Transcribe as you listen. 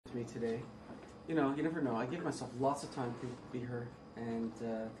to me today. You know, you never know. I gave myself lots of time to be here and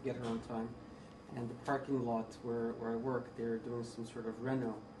to get here on time. And the parking lot where I work, they're doing some sort of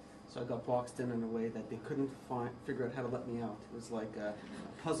reno. So I got boxed in a way that they couldn't figure out how to let me out. It was like a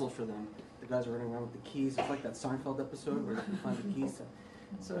puzzle for them. The guys were running around with the keys. It's like that Seinfeld episode where they can find the keys.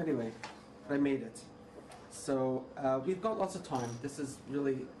 So anyway, I made it. So we've got lots of time. This is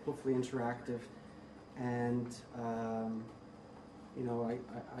really hopefully interactive. And, you know,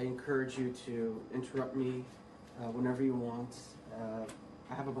 I encourage you to interrupt me whenever you want.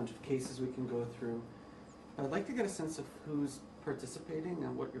 I have a bunch of cases we can go through. But I'd like to get a sense of who's participating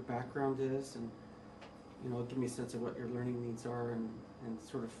and what your background is, and you know, give me a sense of what your learning needs are and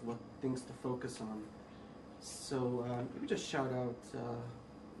sort of what things to focus on. So maybe just shout out,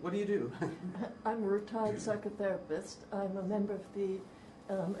 what do you do? I'm a retired psychotherapist. I'm a member of the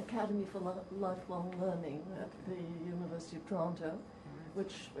Academy for Lifelong Learning at the University of Toronto,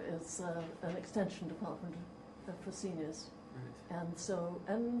 which is an extension department for seniors. Right. And so,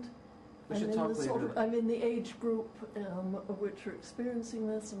 I'm in the age group of which are experiencing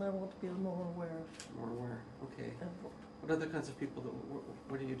this, and I want to be more aware of. More aware, okay. What other kinds of people,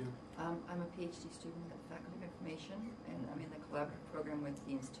 what do you do? I'm a PhD student at the Faculty of Information, and I'm in the collaborative program with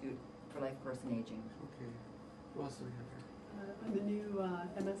the Institute for Life Course and Aging. Okay. Who else do we have here? I'm a new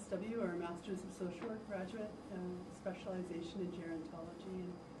MSW, or Masters of Social Work graduate, specialization in gerontology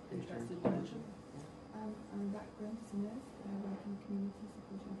and interest in dementia. I'm a background nurse. I work in community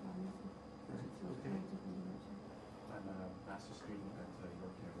supporting families with Okay. dementia. I'm a master's student at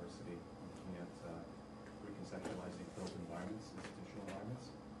York University, looking at reconceptualizing built environments, institutional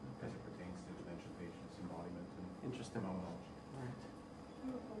environments, as it pertains to dementia patients, embodiment, and phenomenology. All right.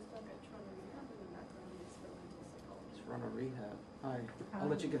 I'm a postdoc at Toronto Rehab, and the background is experimental psychology. Toronto Rehab. Hi. I'll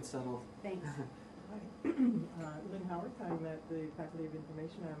let you get settled. Thanks. Hi. Lynn Howard. I'm at the Faculty of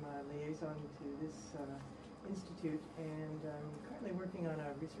Information. I'm a liaison to this institute, and I'm currently working on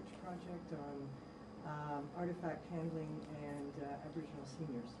a research project on artifact handling and Aboriginal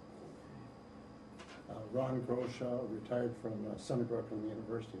seniors. Ron Grosha, retired from Sunnybrook and the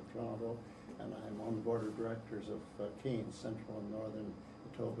University of Toronto, and I'm on the board of directors of CANES, Central and Northern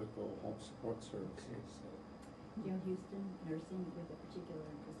Etobicoke Home Support Services. Jill Houston, nursing with a particular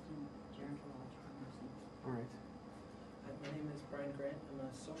interest in gerontological nursing. All right. My name is Brian Grant. I'm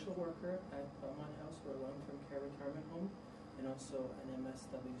a social worker at Belmont House for a long-term care retirement home, and also an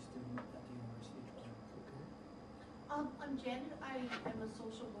MSW student at the University of Toronto. I'm Janet. I am a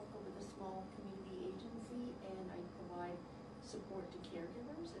social worker with a small community agency, and I provide support to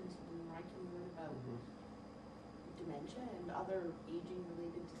caregivers, and so the more I can learn about dementia and other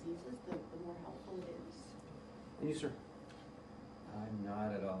aging-related diseases, the more helpful it is. And you, sir? I'm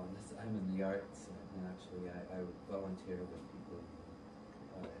not at all in this. I'm in the arts, and actually I volunteer with people,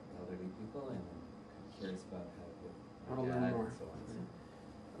 elderly people, and I'm curious about how to learn more. And so on. So.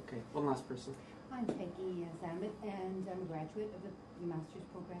 Okay, one last person. I'm Peggy Zambit, and I'm a graduate of the master's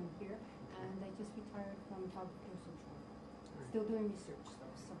program here, and I just retired from Etobicoke Care Social Work. Still doing research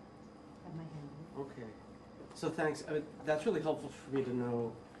though, so I have my hand in it. Okay, so thanks. That's really helpful for me to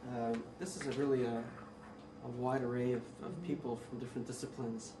know. This is a wide array of people from different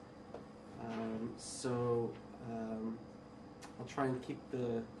disciplines. So I'll try and keep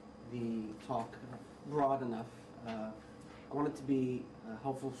the talk broad enough. I want it to be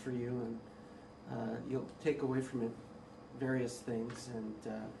helpful for you, and you'll take away from it various things,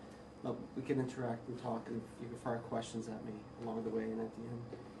 and we can interact and talk, and you can fire questions at me along the way and at the end.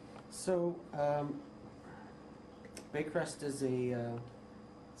 So Baycrest is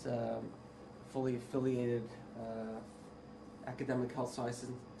a fully affiliated academic health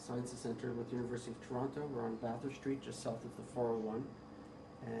sciences center with the University of Toronto. We're on Bathurst Street, just south of the 401,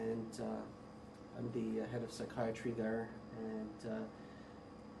 and I'm the head of psychiatry there, and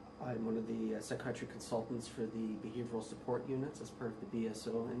I'm one of the psychiatry consultants for the behavioral support units as part of the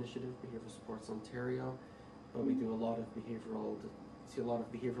BSO initiative, Behavioral Supports Ontario. But we do a lot of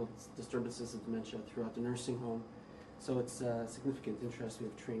behavioral disturbances and dementia throughout the nursing home. So it's a significant interest. We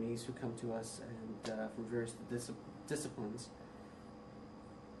have trainees who come to us and from various disciplines.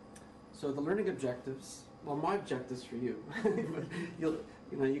 So the learning objectives, well, my objectives for you,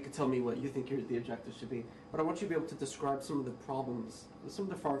 you can tell me what you think the objectives should be, but I want you to be able to describe some of the problems, some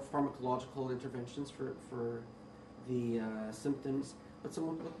of the pharmacological interventions for the symptoms, but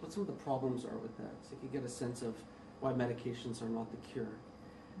what some of the problems are with that, so you can get a sense of why medications are not the cure.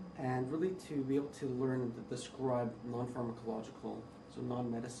 And really to be able to learn and to describe non-pharmacological, so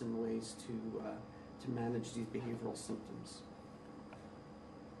non-medicine ways to manage these behavioral symptoms.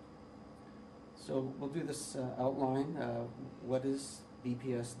 So we'll do this outline. What is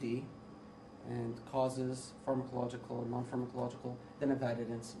BPSD, and causes, pharmacological and non-pharmacological. Then I've added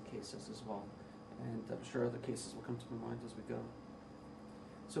in some cases as well. And I'm sure other cases will come to my mind as we go.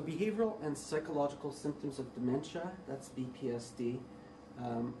 So behavioral and psychological symptoms of dementia, that's BPSD.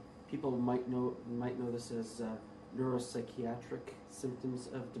 People might know this as neuropsychiatric symptoms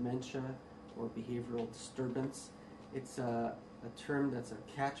of dementia or behavioral disturbance. It's a term that's a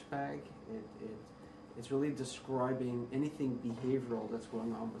catch bag. It's really describing anything behavioral that's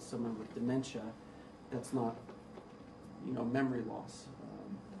going on with someone with dementia that's not, memory loss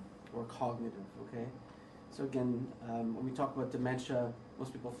or cognitive, okay? So again, when we talk about dementia,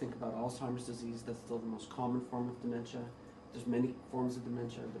 most people think about Alzheimer's disease. That's still the most common form of dementia. There's many forms of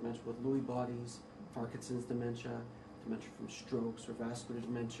dementia with Lewy bodies, Parkinson's dementia, dementia from strokes or vascular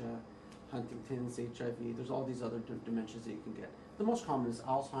dementia, Huntington's, HIV. There's all these other dementias that you can get. The most common is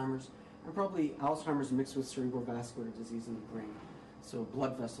Alzheimer's, and probably Alzheimer's mixed with cerebrovascular disease in the brain. So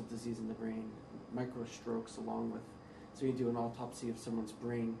blood vessel disease in the brain, microstrokes along with, so you do an autopsy of someone's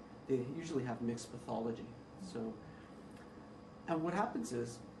brain, they usually have mixed pathology. So, and what happens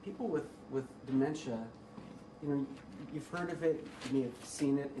is, people with dementia, you've heard of it, you may have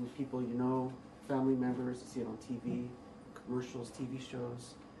seen it in people you know, family members, you see it on TV, commercials, TV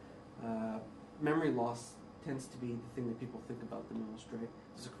shows. Memory loss tends to be the thing that people think about the most, right?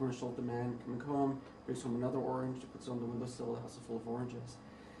 There's a commercial of the man coming home, brings home another orange, puts it on the windowsill, a house full of oranges.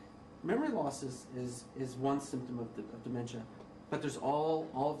 Memory loss is one symptom of dementia, but there's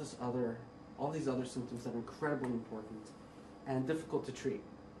all these other symptoms that are incredibly important and difficult to treat.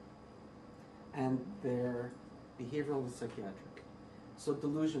 And they're behavioral and psychiatric. So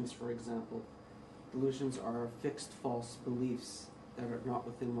delusions, for example. Delusions are fixed false beliefs that are not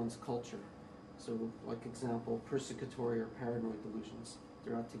within one's culture. So, like example, persecutory or paranoid delusions.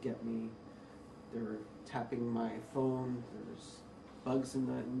 They're out to get me. They're tapping my phone. There's bugs in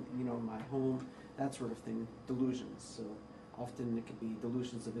my home. That sort of thing. Delusions. So often it could be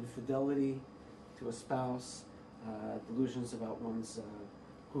delusions of infidelity to a spouse, delusions about one's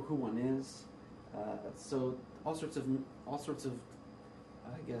who one is. So all sorts of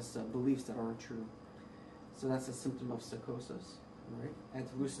beliefs that aren't true. So that's a symptom of psychosis. Right? And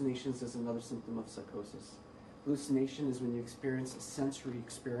hallucinations is another symptom of psychosis. Hallucination is when you experience a sensory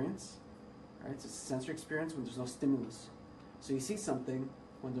experience. Right? It's a sensory experience when there's no stimulus. So you see something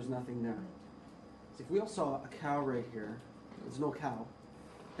when there's nothing there. So if we all saw a cow right here, there's no cow,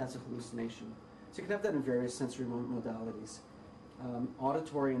 that's a hallucination. So you can have that in various sensory modalities.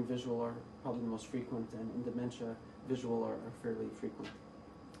 Auditory and visual are probably the most frequent, and in dementia, visual are fairly frequent.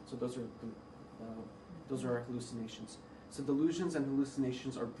 So those are hallucinations. So delusions and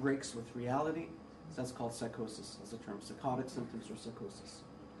hallucinations are breaks with reality. So that's called psychosis as a term. Psychotic symptoms or psychosis.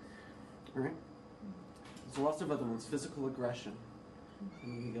 All right? There's lots of other ones. Physical aggression.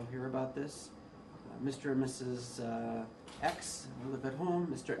 You'll hear about this. Mr. and Mrs. X live at home.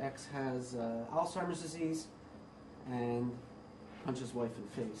 Mr. X has Alzheimer's disease and punches wife in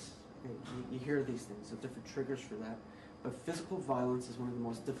the face. Okay, you hear these things. There are different triggers for that. But physical violence is one of the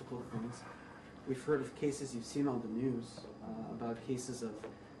most difficult things. We've heard of cases you've seen on the news about cases of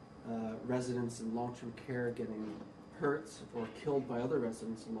residents in long-term care getting hurt or killed by other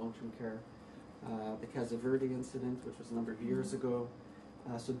residents in long-term care. The Casa Verde incident, which was a number of years ago.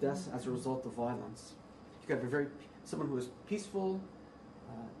 So deaths as a result of violence. You could have someone who is peaceful,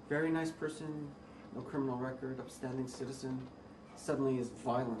 very nice person, no criminal record, upstanding citizen, suddenly is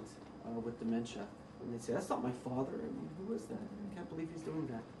violent with dementia. And they say, that's not my father. I mean, who is that? I can't believe he's doing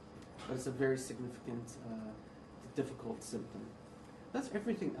that. But it's a very significant, difficult symptom. That's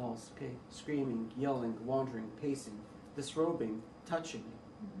everything else, okay? Screaming, yelling, wandering, pacing, disrobing, touching,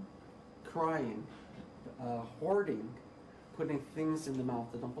 crying, hoarding, putting things in the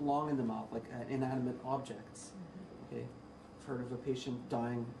mouth that don't belong in the mouth, like inanimate objects. Okay, I've heard of a patient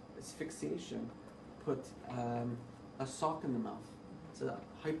dying asphyxiation, put a sock in the mouth. It's a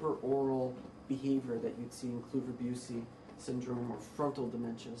hyperoral behavior that you'd see in Kluver-Bucy syndrome or frontal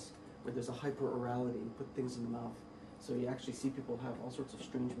dementias, where there's a hyperorality, you put things in the mouth. So you actually see people have all sorts of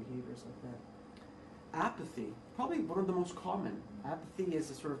strange behaviors like that. Apathy, probably one of the most common. Apathy is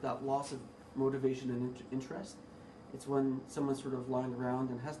a sort of that loss of motivation and interest. It's when someone's sort of lying around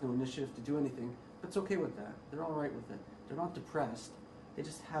and has no initiative to do anything, but it's okay with that. They're all right with it. They're not depressed. They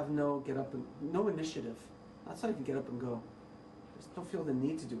just have no initiative. That's how you can get up and go. They just don't feel the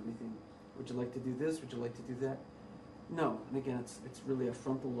need to do anything. Would you like to do this? Would you like to do that? No. And again, it's really a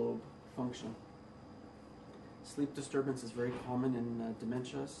frontal lobe function. Sleep disturbance is very common in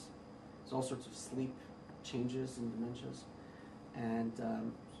dementias. There's all sorts of sleep changes in dementias,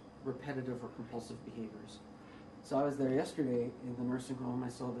 and repetitive or compulsive behaviors. So I was there yesterday in the nursing home. I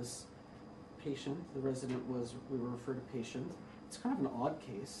saw this patient. The resident was, we were referred a patient. It's kind of an odd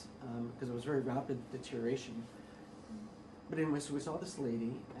case because it was very rapid deterioration. But anyway, so we saw this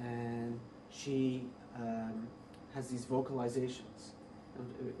lady, and she has these vocalizations.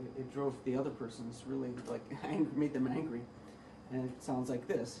 It drove the other persons really like made them angry, and it sounds like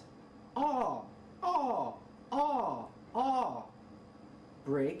this: ah, ah, ah, ah.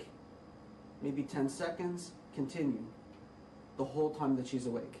 Break, maybe 10 seconds. Continue, the whole time that she's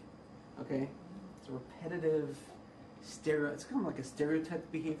awake. Okay, it's a repetitive It's kind of like a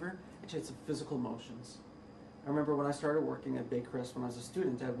stereotyped behavior. It's physical motions. I remember when I started working at Baycrest when I was a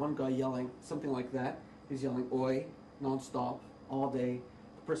student, I had one guy yelling something like that. He's yelling "oi" nonstop all day.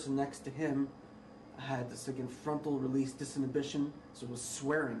 The person next to him had this again frontal release disinhibition, so it was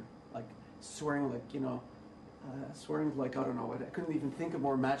swearing like swearing like I don't know. I couldn't even think of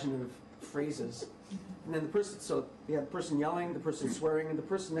more imaginative phrases. And then the person, so we had the person yelling, the person swearing, and the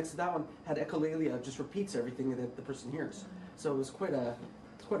person next to that one had echolalia, just repeats everything that the person hears. So it was quite a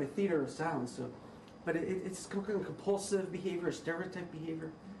theater of sounds. So, but it's kind of compulsive behavior, stereotype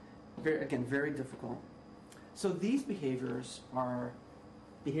behavior. Very difficult. So these behaviors are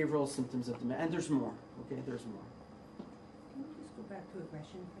behavioral symptoms of dementia, and there's more. Okay, there's more. Can we just go back to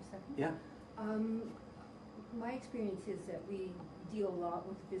aggression for a second? Yeah. My experience is that we deal a lot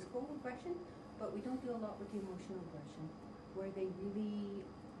with physical aggression, but we don't deal a lot with emotional aggression, where they really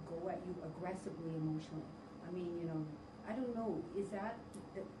go at you aggressively emotionally. I mean, I don't know, is that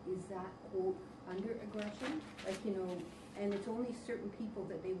quote under aggression? Like, and it's only certain people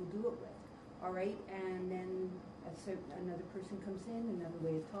that they will do it with, all right? And then another person comes in, another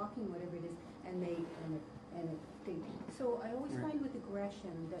way of talking, whatever it is, and they. So I always find with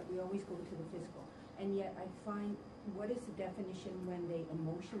aggression that we always go to the physical, and yet I find what is the definition when they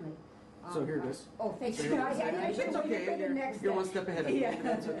emotionally. So here it is. Oh, thank so you. It's okay. You're one step ahead of me.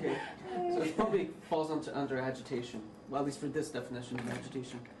 That's okay. So it probably falls under agitation. Well, at least for this definition of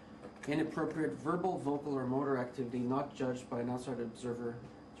agitation. Inappropriate verbal, vocal, or motor activity not judged by an outside observer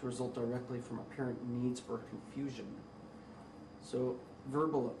to result directly from apparent needs or confusion. So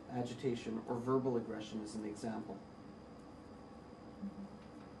verbal agitation or verbal aggression is an example.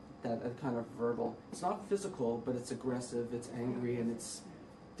 That kind of verbal. It's not physical, but it's aggressive, it's angry, and it's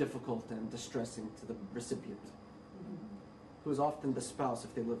difficult and distressing to the recipient, who is often the spouse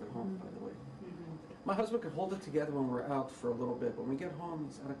if they live at home, by the way. My husband could hold it together when we're out for a little bit, but when we get home,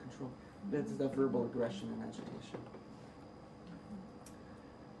 he's out of control. It's that verbal aggression and agitation.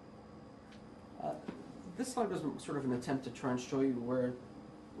 This slide was sort of an attempt to try and show you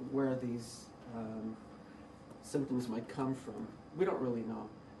where these symptoms might come from. We don't really know.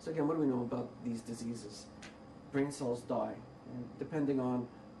 So again, what do we know about these diseases? Brain cells die, and depending on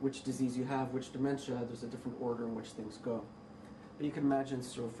which disease you have, which dementia, there's a different order in which things go. But you can imagine,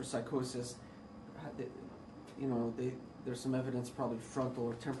 so for psychosis, there's some evidence, probably frontal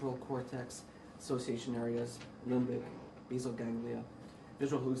or temporal cortex, association areas, limbic, basal ganglia,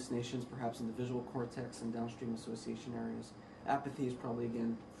 visual hallucinations, perhaps in the visual cortex and downstream association areas. Apathy is probably,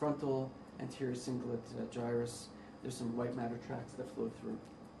 again, frontal, anterior cingulate gyrus. There's some white matter tracts that flow through.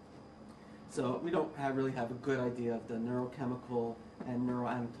 So we don't really have a good idea of the neurochemical and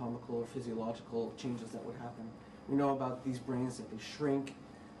neuroanatomical or physiological changes that would happen. We know about these brains that they shrink,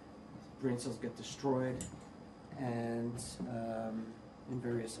 brain cells get destroyed, and in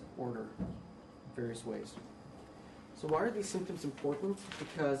various ways. So why are these symptoms important?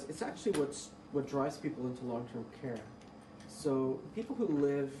 Because it's actually what drives people into long-term care. So people who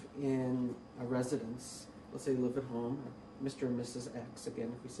live in a residence, let's say they live at home, Mr. and Mrs. X,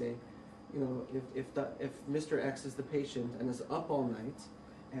 again, if we say, if Mr. X is the patient and is up all night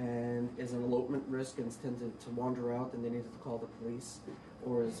and is an elopement risk and is tended to wander out and they needed to call the police,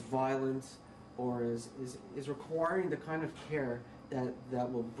 or is violent, or is requiring the kind of care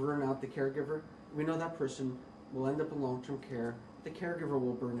that will burn out the caregiver, we know that person will end up in long-term care. The caregiver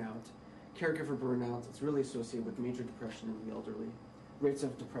will burn out. Caregiver burnout is really associated with major depression in the elderly. Rates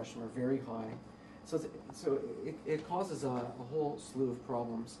of depression are very high. So it causes a whole slew of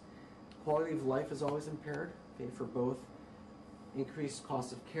problems. Quality of life is always impaired, okay, for both increased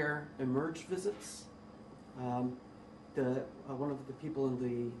cost of care, emerge visits. One of the people in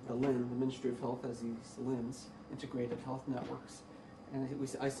the LIN, the Ministry of Health, has these LINs, Integrated Health Networks, and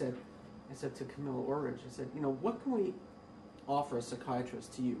I said to Camilla Orridge, I said, what can we offer a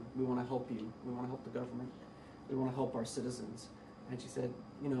psychiatrist to you? We want to help you. We want to help the government. We want to help our citizens. And she said,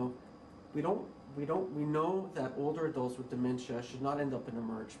 we know that older adults with dementia should not end up in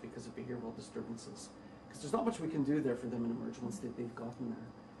emerge because of behavioral disturbances. Because there's not much we can do there for them in emerge once they've gotten there.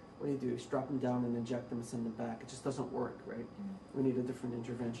 what do? You strap them down and inject them and send them back. It just doesn't work, right? We need a different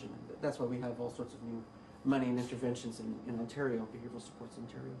intervention. That's why we have all sorts of new money and interventions in Ontario, behavioral supports in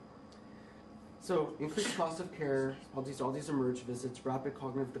Ontario. So increased cost of care, all these emerge visits, rapid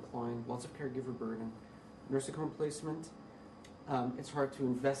cognitive decline, lots of caregiver burden, nursing home placement. It's hard to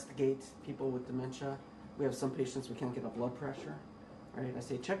investigate people with dementia. We have some patients we can't get a blood pressure, right? I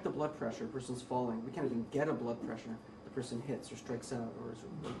say check the blood pressure, person's falling. We can't even get a blood pressure. The person hits or strikes out or is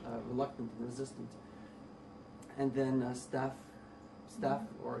reluctant and resistant. And then staff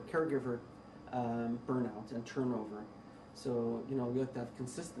or caregiver burnout and turnover. So, we have to have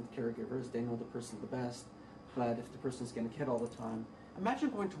consistent caregivers. They know the person the best. But if the person's getting hit all the time, imagine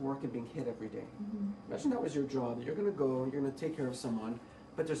going to work and being hit every day. Imagine that was your job. That you're going to go, you're going to take care of someone,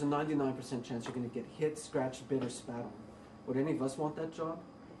 but there's a 99% chance you're going to get hit, scratched, bit, or spat on. Would any of us want that job?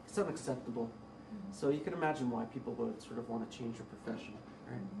 It's unacceptable. So you can imagine why people would sort of want to change their profession,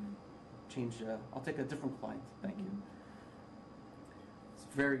 right? Change. I'll take a different client. Thank you. It's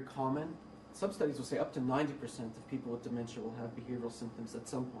very common. Some studies will say up to 90% of people with dementia will have behavioral symptoms at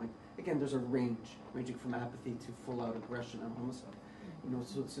some point. Again, there's a range, ranging from apathy to full-out aggression and homicide.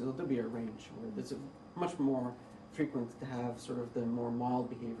 So there'll be a range where it's much more frequent to have sort of the more mild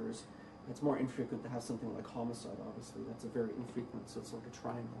behaviors. It's more infrequent to have something like homicide, obviously. That's a very infrequent, so it's like a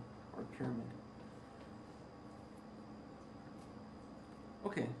triangle or a pyramid.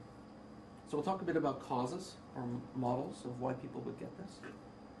 Okay, so we'll talk a bit about causes or models of why people would get this.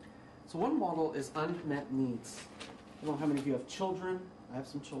 So one model is unmet needs. I don't know how many of you have children. I have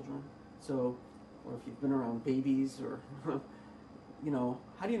some children. So, or if you've been around babies or, how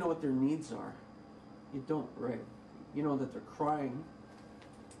do you know what their needs are? You don't, right? You know that they're crying.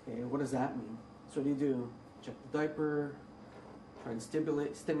 Okay, what does that mean? So what do? Check the diaper, try and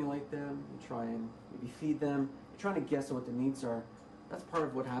stimulate them, you try and maybe feed them. You're trying to guess what the needs are. That's part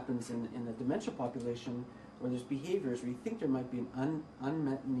of what happens in the dementia population, where there's behaviors where you think there might be an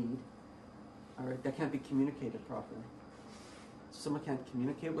unmet need, all right, that can't be communicated properly. So someone can't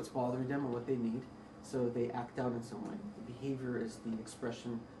communicate what's bothering them or what they need, so they act out in some way. The behavior is the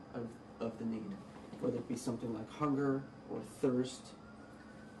expression of the need, whether it be something like hunger or thirst.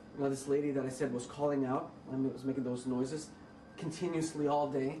 This lady that I said was calling out when it was making those noises continuously all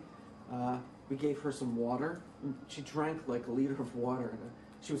day. We gave her some water. She drank like a liter of water.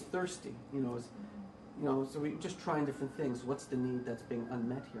 She was thirsty, so we just trying different things. What's the need that's being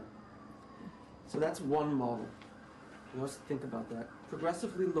unmet here? So that's one model. Let's think about that.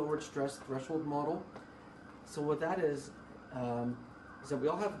 Progressively lowered stress threshold model. So what that is that we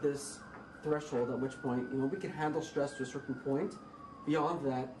all have this threshold at which point, we can handle stress to a certain point. Beyond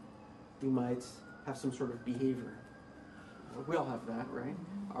that, we might have some sort of behavior. We all have that, right?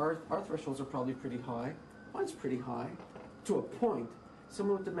 Our thresholds are probably pretty high. Mine's pretty high to a point.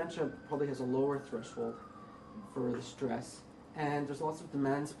 Someone with dementia probably has a lower threshold for the stress. And there's lots of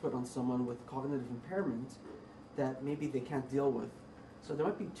demands put on someone with cognitive impairment that maybe they can't deal with. So there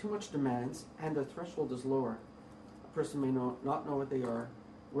might be too much demands and their threshold is lower. A person may not know what they are,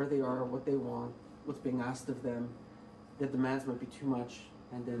 where they are, what they want, what's being asked of them. The demands might be too much,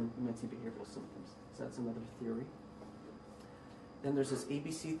 and then you might see behavioral symptoms. So that's another theory. Then there's this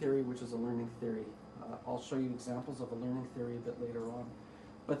ABC theory, which is a learning theory. I'll show you examples of a learning theory a bit later on.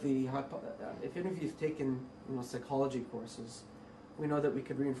 But if any of you have taken psychology courses, we know that we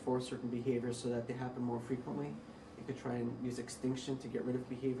could reinforce certain behaviors so that they happen more frequently. You could try and use extinction to get rid of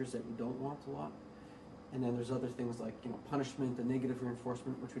behaviors that you don't want a lot. And then there's other things like punishment and negative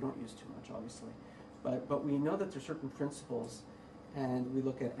reinforcement, which we don't use too much, obviously. But we know that there's certain principles, and we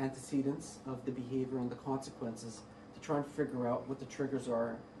look at antecedents of the behavior and the consequences to try and figure out what the triggers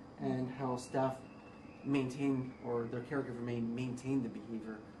are and how staff maintain, or their caregiver may maintain the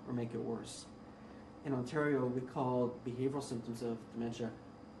behavior or make it worse. In Ontario, we call behavioral symptoms of dementia,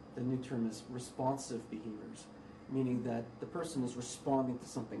 the new term is responsive behaviors, meaning that the person is responding to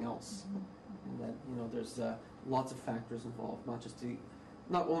something else. And that, there's lots of factors involved,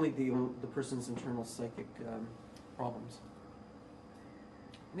 not only the person's internal psychic problems.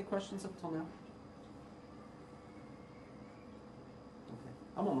 Any questions up till now? Okay,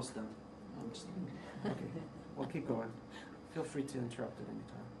 I'm almost done. Okay, we'll keep going. Feel free to interrupt at any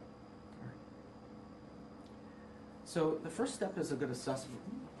time. All right. So the first step is a good assessment.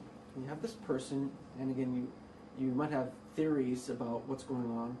 You have this person, and again, you might have theories about what's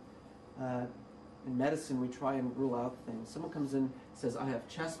going on. In medicine, we try and rule out things. Someone comes in, says, I have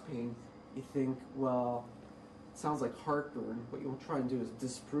chest pain. You think, well, it sounds like heartburn. What you'll try and do is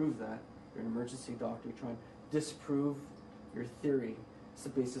disprove that. You're an emergency doctor. You try and disprove your theory. It's the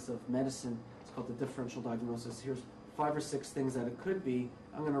basis of medicine. It's called the differential diagnosis. Here's 5 or 6 things that it could be.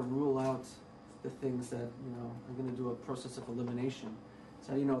 I'm going to rule out the things that, I'm going to do a process of elimination.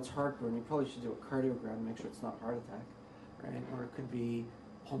 So it's heartburn, you probably should do a cardiogram to make sure it's not a heart attack, right? Or it could be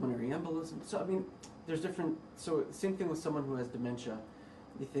pulmonary embolism. So there's different. So same thing with someone who has dementia.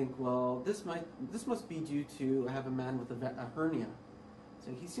 You think, well, this must be due to I have a man with a hernia.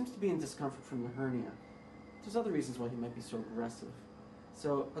 So he seems to be in discomfort from the hernia. There's other reasons why he might be so aggressive.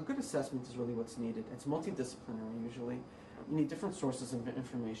 So a good assessment is really what's needed. It's multidisciplinary usually. You need different sources of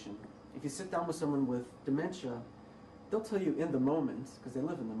information. If you sit down with someone with dementia, they'll tell you in the moment, because they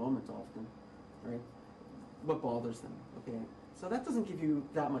live in the moment often, right, what bothers them, okay? So that doesn't give you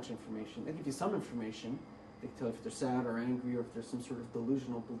that much information. They give you some information. They tell you if they're sad or angry or if there's some sort of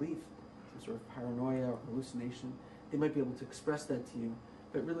delusional belief, some sort of paranoia or hallucination. They might be able to express that to you,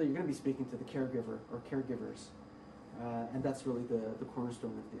 but really you're going to be speaking to the caregiver or caregivers, and that's really the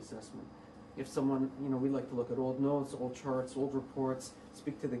cornerstone of the assessment. If someone, we like to look at old notes, old charts, old reports,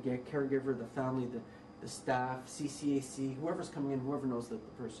 speak to the caregiver, the family, the staff, CCAC, whoever's coming in, whoever knows the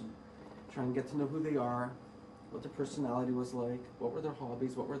person. Try and get to know who they are, what their personality was like, what were their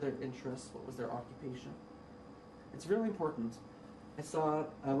hobbies, what were their interests, what was their occupation. It's really important.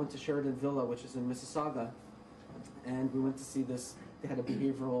 I went to Sheridan Villa, which is in Mississauga, and we went to see this. They had a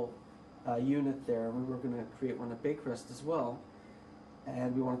behavioral unit there, and we were going to create one at Baycrest as well.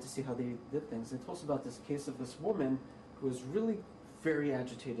 And we wanted to see how they did things. They told us about this case of this woman who was really very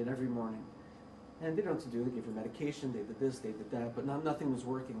agitated every morning. And they don't know what to do. They gave her medication, they did this, they did that, but nothing was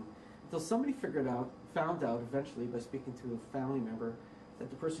working. Until somebody found out eventually by speaking to a family member that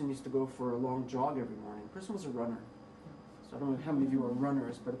the person used to go for a long jog every morning. The person was a runner. So I don't know how many of you are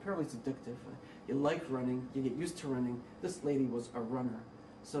runners, but apparently it's addictive. You like running, you get used to running. This lady was a runner.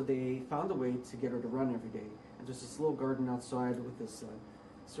 So they found a way to get her to run every day. And there's this little garden outside with this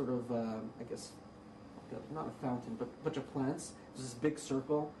sort of, not a fountain, but a bunch of plants. There's this big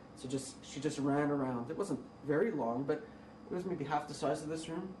circle. So she just ran around. It wasn't very long, but it was maybe half the size of this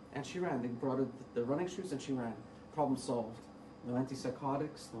room. And she ran. They brought her the running shoes and she ran. Problem solved. No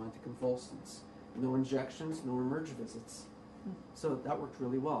antipsychotics, no anticonvulsants, no injections, no emerge visits. So that worked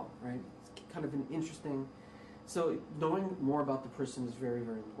really well, right? It's kind of an interesting. So knowing more about the person is very,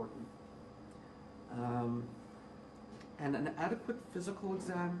 very important. And an adequate physical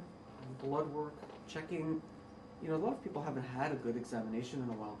exam, blood work, checking. A lot of people haven't had a good examination in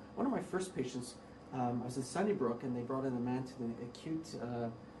a while. One of my first patients, I was in Sunnybrook, and they brought in a man to the acute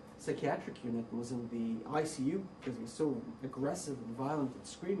psychiatric unit and was in the ICU because he was so aggressive and violent and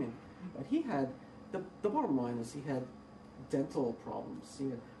screaming. But he had, the bottom line is he had dental problems.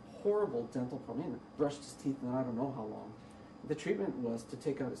 He had horrible dental problems. He brushed his teeth and I don't know how long. The treatment was to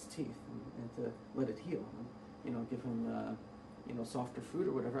take out his teeth and to let it heal. And, give him, softer food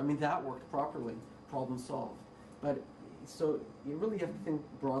or whatever. That worked properly. Problem solved. But so you really have to think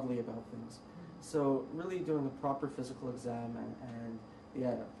broadly about things. So really doing a proper physical exam and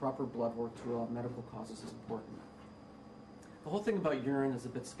proper blood work to rule out medical causes is important. The whole thing about urine is a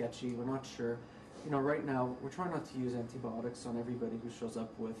bit sketchy. We're not sure. Right now we're trying not to use antibiotics on everybody who shows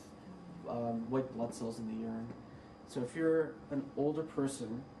up with white blood cells in the urine. So if you're an older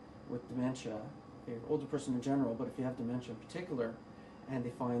person with dementia, older person in general, but if you have dementia in particular, and they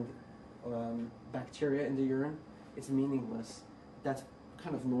find bacteria in the urine, it's meaningless. That's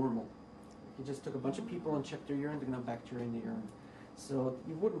kind of normal. If you just took a bunch of people and checked their urine, they're going to have bacteria in the urine. So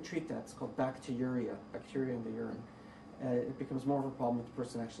you wouldn't treat that. It's called bacteriuria, bacteria in the urine. It becomes more of a problem if the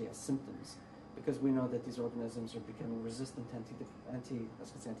person actually has symptoms, because we know that these organisms are becoming resistant to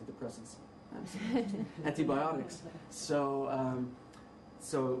antidepressants, antibiotics. So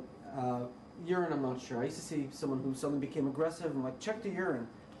urine, I'm not sure. I used to see someone who suddenly became aggressive and check the urine,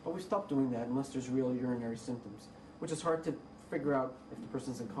 but we stopped doing that unless there's real urinary symptoms, which is hard to figure out if the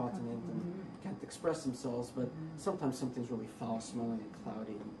person's incontinent and can't express themselves, but sometimes something's really foul-smelling and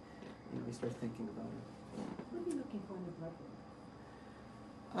cloudy, and you start thinking about it. What are you looking for in the blood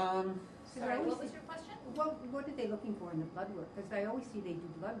work? Sorry, what was your question? What are they looking for in the blood work? Because I always see they do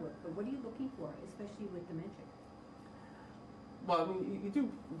blood work, but what are you looking for, especially with dementia? Well, you do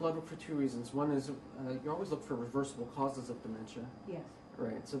blood work for two reasons. One is you always look for reversible causes of dementia. Yes.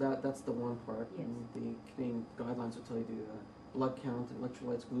 Right, so that's the one part. Yes. And the Canadian guidelines will tell you to blood count,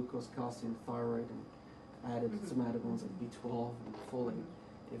 electrolytes, glucose, calcium, thyroid, and added some added ones like B12 and folate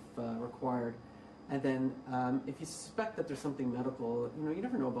if required. And then if you suspect that there's something medical, you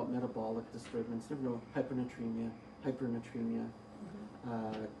never know about metabolic disturbance. You never know hyponatremia, hypernatremia,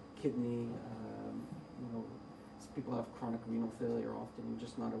 kidney, people have chronic renal failure often, you're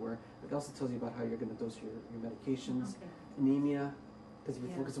just not aware. It also tells you about how you're going to dose your medications. Okay. Anemia, because if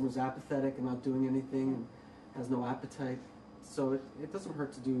you look at someone who's apathetic and not doing anything and has no appetite, So it doesn't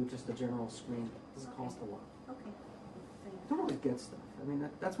hurt to do just a general screen. It doesn't cost a lot. Okay. You don't always get stuff. I mean,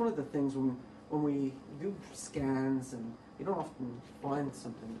 that's one of the things when we do scans, and you don't often find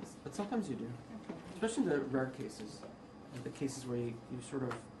something, but sometimes you do. Especially in the rare cases, the cases where you sort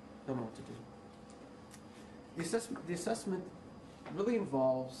of don't know what to do. The assessment really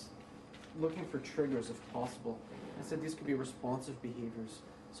involves looking for triggers if possible. I said these could be responsive behaviors.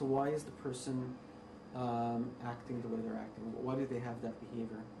 So why is the person acting the way they're acting? Why do they have that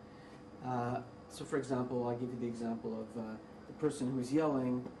behavior? So for example, I give you the example of the person who's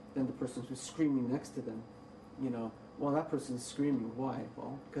yelling, then the person who's screaming next to them. Well, that person's screaming. Why?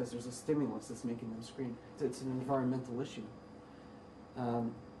 Well, because there's a stimulus that's making them scream. It's an environmental issue.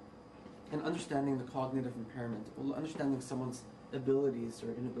 And understanding the cognitive impairment, understanding someone's abilities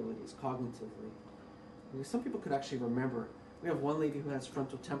or inabilities cognitively. Some people could actually remember. We have one lady who has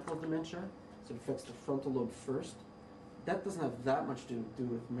frontotemporal dementia, so it affects the frontal lobe first. That doesn't have that much to do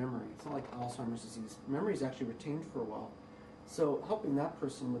with memory. It's not like Alzheimer's disease. Memory is actually retained for a while. So helping that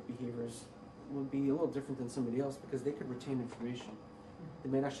person with behaviors would be a little different than somebody else because they could retain information. They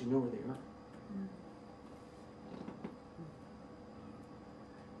might actually know where they are.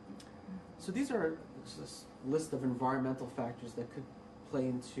 So these are this list of environmental factors that could play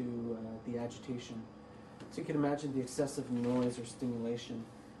into the agitation. So you can imagine the excessive noise or stimulation.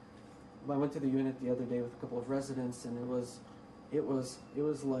 I went to the unit the other day with a couple of residents, and it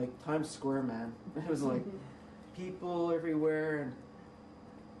was like Times Square, man. It was like people everywhere and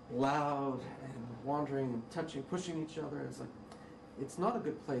loud and wandering and touching, pushing each other. It's not a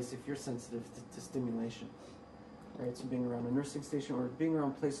good place if you're sensitive to stimulation. Right, so being around a nursing station or being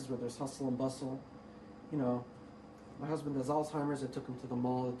around places where there's hustle and bustle. My husband has Alzheimer's. I took him to the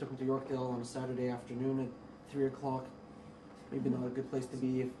mall. I took him to Yorkdale on a Saturday afternoon at 3 o'clock. Maybe not a good place to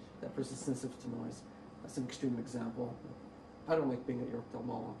be if that person's sensitive to noise. That's an extreme example. I don't like being at Yorkdale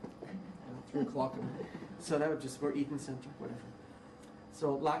Mall at 3 o'clock. So that would or Eaton Center, whatever.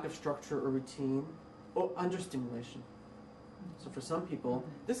 So lack of structure or routine, or understimulation. So for some people,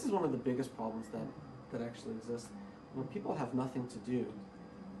 this is one of the biggest problems that actually exists. When people have nothing to do,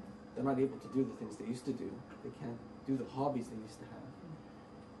 they're not able to do the things they used to do. They can't do the hobbies they used to have.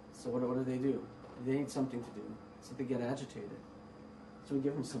 So what do? They need something to do. So they get agitated. So we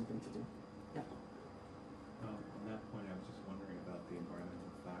give them something to do. Yeah. On that point, I was just wondering about the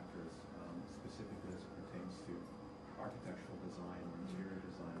environmental factors, specifically as it pertains to architectural design or interior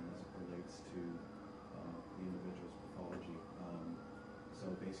design as it relates to the individual's pathology.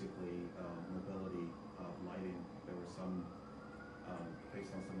 So basically, mobility, lighting, there were some,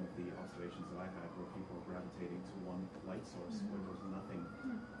 based on some of the observations that I had, where people were gravitating to one light source where there was nothing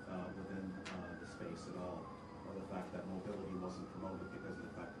within the space at all, or the fact that mobility wasn't promoted because of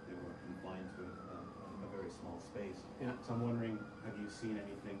the fact that they were confined to a very small space. Yeah. So I'm wondering, have you seen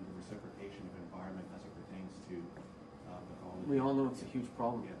anything, the reciprocation of environment as it pertains to pathology? We all know it's a huge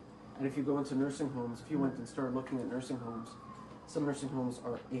problem. Yeah. And if you go into nursing homes, if you went and started looking at nursing homes, some nursing homes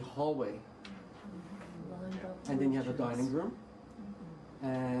are a hallway, and then you have a dining room,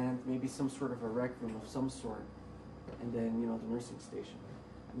 and maybe some sort of a rec room of some sort, and then the nursing station.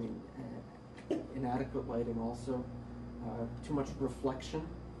 I mean, inadequate lighting also, too much reflection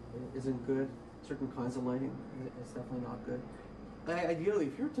isn't good. Certain kinds of lighting is definitely not good. Ideally,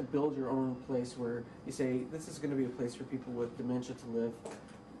 if you were to build your own place where you say this is going to be a place for people with dementia to live,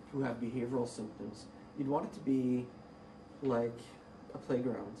 who have behavioral symptoms, you'd want it to be like a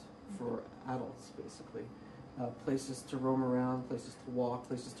playground for adults, basically. Places to roam around, places to walk,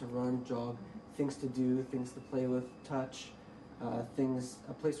 places to run, jog, things to do, things to play with, touch, a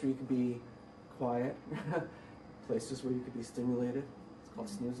place where you could be quiet, places where you could be stimulated. It's called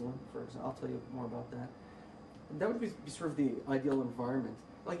snoozling, for example. I'll tell you more about that. That would be sort of the ideal environment.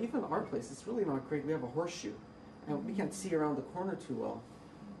 Like even our place, it's really not great. We have a horseshoe, and we can't see around the corner too well.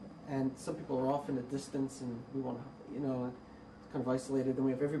 And some people are off in a distance, and we want to, it's kind of isolated. Then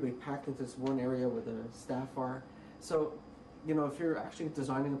we have everybody packed into this one area where the staff are. So, if you're actually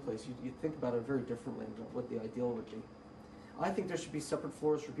designing a place, you think about it very differently about what the ideal would be. I think there should be separate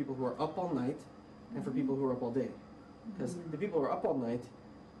floors for people who are up all night and for people who are up all day. Because the people who are up all night,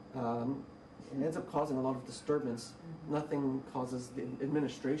 it ends up causing a lot of disturbance. Nothing causes the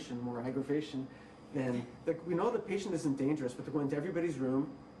administration more aggravation than, we know the patient isn't dangerous, but they're going to everybody's room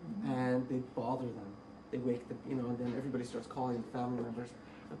and they bother them. They wake the, and then everybody starts calling family members,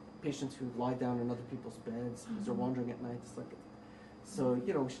 patients who lie down in other people's beds because they're wandering at night. So,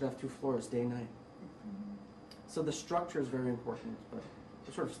 we should have 2 floors, day and night. So the structure is very important, but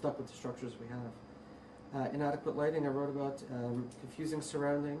we're sort of stuck with the structures we have. Inadequate lighting, I wrote about confusing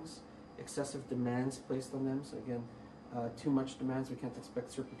surroundings, excessive demands placed on them. So again, too much demands. We can't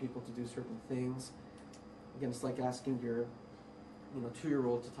expect certain people to do certain things. Again, it's like asking your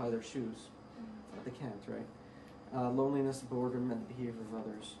 2-year-old to tie their shoes. They can't, right? Loneliness, boredom, and the behavior of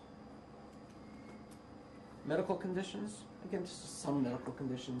others. Medical conditions, again, just some medical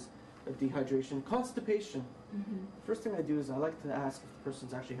conditions of dehydration, constipation. First thing I do is I like to ask if the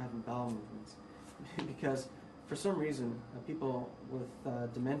person's actually having bowel movements, because for some reason, people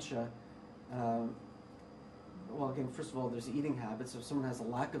with dementia, well, again, first of all, there's eating habits. If someone has a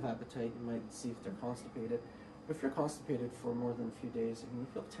lack of appetite, you might see if they're constipated. But if you're constipated for more than a few days, you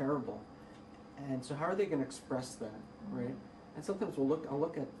feel terrible. And so how are they going to express that, right? And sometimes I'll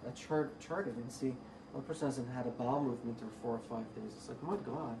look at a chart it and see, well, the person hasn't had a bowel movement for 4 or 5 days. It's like, my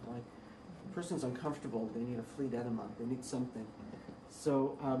God, like, the person's uncomfortable. They need a fleet enema. They need something.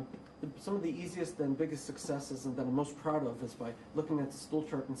 So some of the easiest and biggest successes and that I'm most proud of is by looking at the stool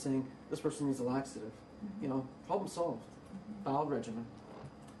chart and saying, this person needs a laxative. Problem solved. Bowel regimen.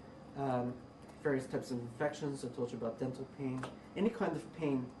 Various types of infections. I told you about dental pain. Any kind of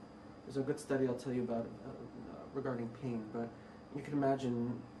pain. There's a good study I'll tell you about regarding pain. But you can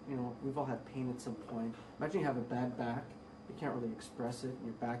imagine, we've all had pain at some point. Imagine you have a bad back. You can't really express it. And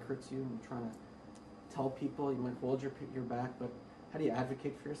your back hurts you. And you're trying to tell people. You might hold your back, but how do you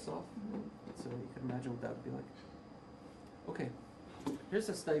advocate for yourself? So you can imagine what that would be like. Okay, here's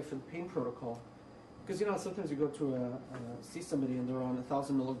a study for the pain protocol. Because sometimes you go to see somebody and they're on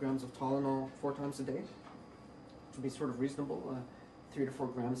 1,000 milligrams of Tylenol 4 times a day, which would be sort of reasonable. 3 to 4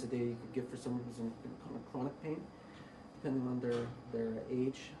 grams a day you could give for someone who's in chronic pain, depending on their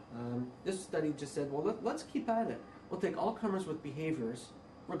age. This study just said, well, let's keep at it. We'll take all comers with behaviors,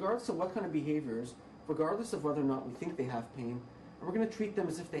 regardless of what kind of behaviors, regardless of whether or not we think they have pain, and we're going to treat them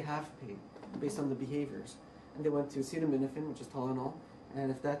as if they have pain, based on the behaviors. And they went to acetaminophen, which is Tylenol, and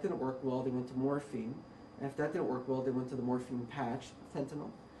if that didn't work well, they went to morphine. And if that didn't work well, they went to the morphine patch,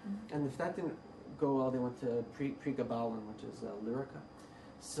 fentanyl. And if that didn't go well, they went to pregabalin, which is Lyrica.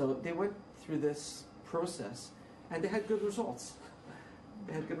 So they went through this process, and they had good results.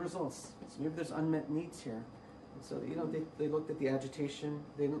 They had good results. So maybe there's unmet needs here. And so they looked at the agitation.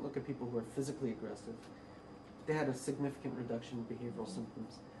 They didn't look at people who are physically aggressive. They had a significant reduction in behavioral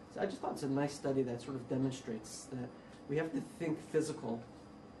symptoms. So I just thought it's a nice study that sort of demonstrates that we have to think physical.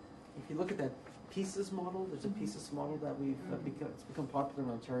 If you look at that PIECES model, there's a PIECES model that it's become popular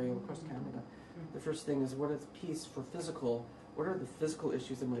in Ontario, across Canada. The first thing is, what is peace for physical? What are the physical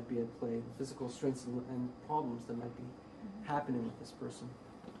issues that might be at play, the physical strengths and problems that might be happening with this person?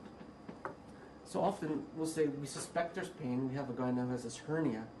 So often we'll say we suspect there's pain. We have a guy now who has this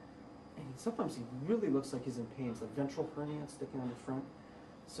hernia, and sometimes he really looks like he's in pain. It's a ventral hernia sticking on the front.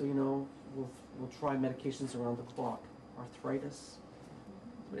 So we'll try medications around the clock. Arthritis.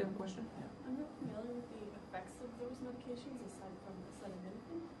 Anybody have a question? Yeah. I'm not familiar with the effects of those medications aside from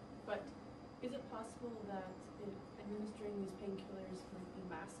acetaminophen, but is it possible that administering these painkillers might be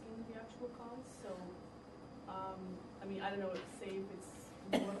masking the actual cause? So, I don't know, say if it's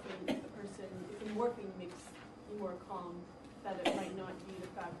morphine, if the morphine makes you more calm, that it might not be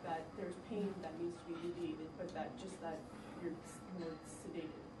the fact that there's pain that needs to be alleviated, but that you're more sedated.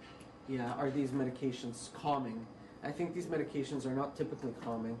 Yeah, are these medications calming? I think these medications are not typically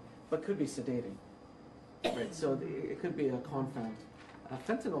calming, but could be sedating. Right, so it could be a confound.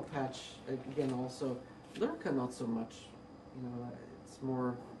 Fentanyl patch, again, also, Lyrica not so much. It's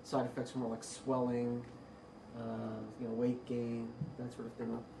more, side effects are more like swelling, weight gain, that sort of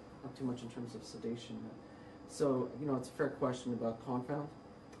thing, not too much in terms of sedation. So, it's a fair question about confound.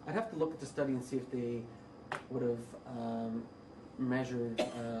 I'd have to look at the study and see if they would have measured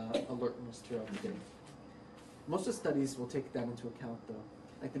alertness throughout the day. Most of the studies will take that into account, though.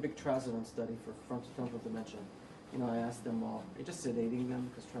 Like the big trazodone study for frontotemporal dementia. I asked them, well, are you just sedating them?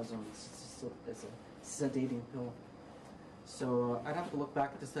 Because trazodone is a sedating pill. So I'd have to look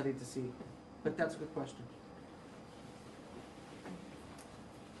back at the study to see. But that's a good question.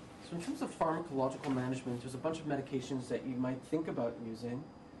 So in terms of pharmacological management, there's a bunch of medications that you might think about using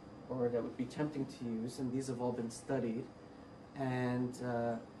or that would be tempting to use, and these have all been studied. And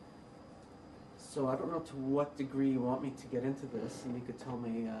so I don't know to what degree you want me to get into this, and you could tell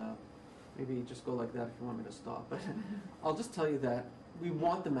me, maybe just go like that if you want me to stop. But I'll just tell you that we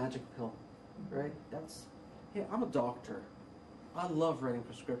want the magic pill, right? Hey, I'm a doctor. I love writing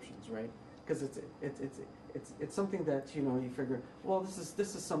prescriptions, right? Because it's something that you figure, well, this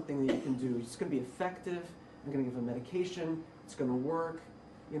is something that you can do. It's going to be effective. I'm going to give a medication. It's going to work.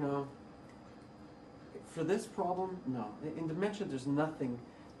 For this problem, no. In dementia, there's nothing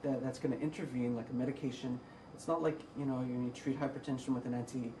that's going to intervene like a medication. It's not like you treat hypertension with an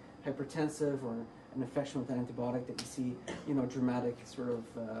antihypertensive or an infection with an antibiotic that you see, dramatic sort of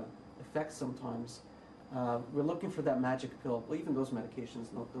effects sometimes. We're looking for that magic pill. Well, even those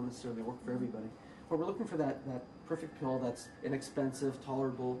medications don't necessarily work for everybody. But we're looking for that perfect pill that's inexpensive,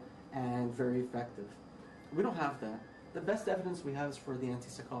 tolerable, and very effective. We don't have that. The best evidence we have is for the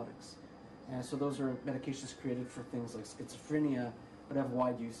antipsychotics. And so those are medications created for things like schizophrenia, but have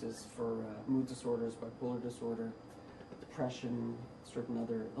wide uses for mood disorders, bipolar disorder, depression, certain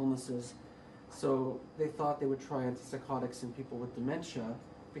other illnesses. So they thought they would try antipsychotics in people with dementia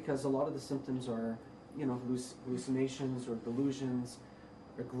because a lot of the symptoms are, hallucinations or delusions,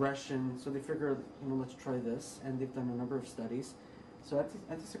 aggression. So they figured, let's try this, and they've done a number of studies. So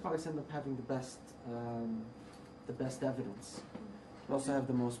antipsychotics end up having the best evidence. They also have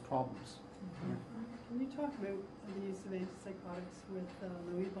the most problems. Yeah. Can you talk about the use of antipsychotics with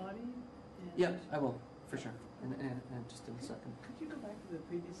Lewy body? Yeah, I will, for sure. And just in a second. Could you go back to the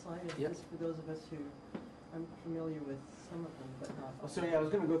previous slide? Yep. Just for those of us who, I'm familiar with some of them, but not. Oh, so yeah, I was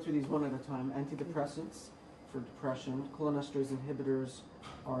going to go through these one at a time. Antidepressants for depression. Cholinesterase inhibitors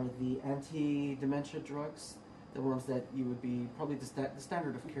are the anti-dementia drugs, the ones that you would be, probably the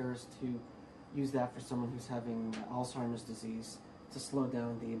standard of care is to use that for someone who's having Alzheimer's disease to slow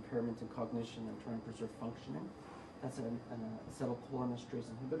down the impairment in cognition and try and preserve functioning. That's an acetylcholinesterase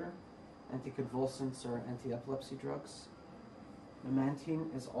inhibitor. Anticonvulsants are anti-epilepsy drugs.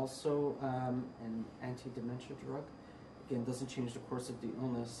 Memantine is also an anti-dementia drug. Again, doesn't change the course of the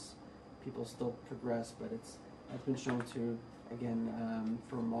illness. People still progress, but it's been shown to, again,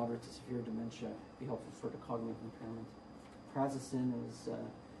 for moderate to severe dementia, be helpful for the cognitive impairment. Prazosin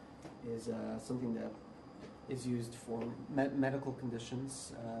is something that is used for medical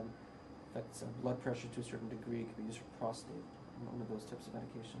conditions, affects blood pressure to a certain degree. It can be used for prostate, one of those types of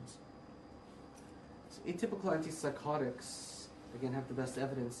medications. So atypical antipsychotics, again, have the best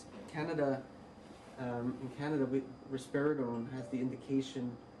evidence. In Canada, risperidone has the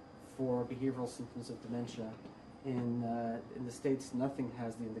indication for behavioral symptoms of dementia. In the States, nothing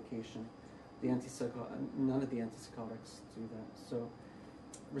has the indication. None of the antipsychotics do that. So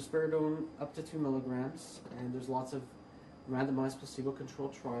risperidone up to 2 milligrams, and there's lots of randomized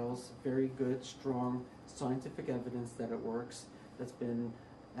placebo-controlled trials, very good, strong scientific evidence that it works, that's been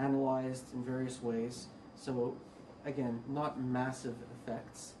analyzed in various ways. So again, not massive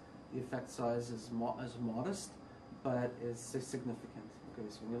effects. The effect size is modest, but is significant. Okay,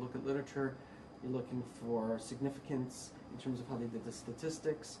 so when you look at literature, you're looking for significance in terms of how they did the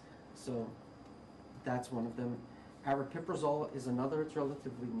statistics. So that's one of them. Aripiprazole is another. It's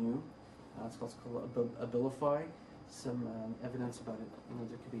relatively new. It's called Abilify. Some evidence about it.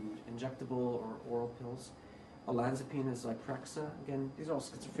 There could be injectable or oral pills. Olanzapine is Zyprexa. Again, these are all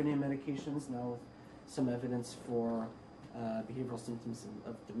schizophrenia medications now with some evidence for behavioral symptoms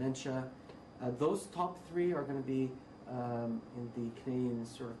of dementia. Those top three are going to be in the Canadian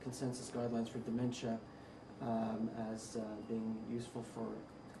sort of consensus guidelines for dementia as being useful for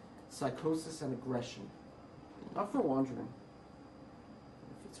psychosis and aggression. Not for wandering.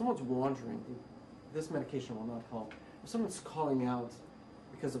 If someone's wandering, this medication will not help. If someone's calling out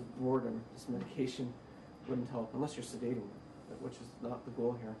because of boredom, this medication wouldn't help, unless you're sedating them, which is not the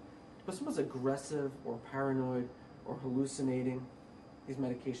goal here. But if someone's aggressive or paranoid or hallucinating, these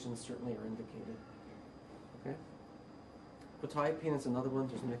medications certainly are indicated. Okay? Quetiapine is another one,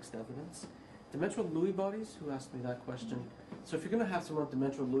 there's mixed evidence. Dementia with Lewy bodies, who asked me that question? So if you're going to have someone with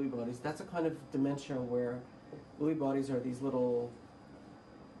dementia with Lewy bodies, that's a kind of dementia where Lewy bodies are these little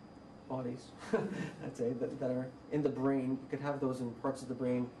bodies, I'd say, that are in the brain. You could have those in parts of the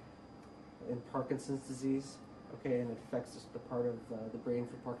brain in Parkinson's disease, okay, and it affects the part of the brain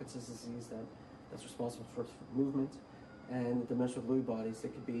for Parkinson's disease that's responsible for movement. And dementia with Lewy bodies, they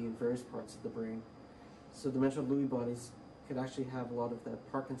could be in various parts of the brain. So dementia with Lewy bodies could actually have a lot of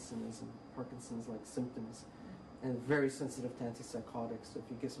that Parkinson's-like symptoms, and very sensitive to antipsychotics. So if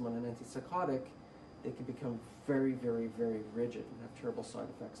you give someone an antipsychotic, they can become very, very, very rigid and have terrible side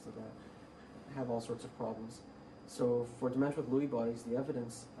effects to that, have all sorts of problems. So for dementia with Lewy bodies, the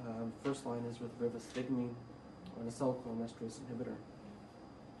evidence, first line is with rivastigmine, or an acetylcholinesterase inhibitor.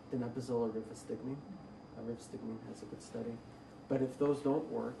 Donepezil or rivastigmine. Rivastigmine has a good study. But if those don't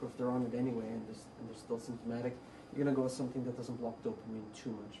work, or if they're on it anyway and they're still symptomatic, you're going to go with something that doesn't block dopamine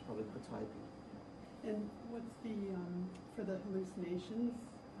too much, probably quetiapine. And what's the, for the hallucinations,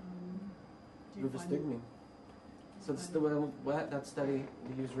 do you find Rivastigmine. So that study,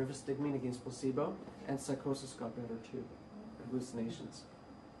 they used rivastigmine against placebo, and psychosis got better too, hallucinations.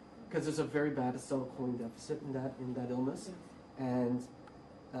 Because there's a very bad acetylcholine deficit in that illness, and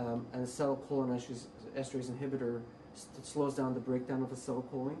an acetylcholinesterase inhibitor slows down the breakdown of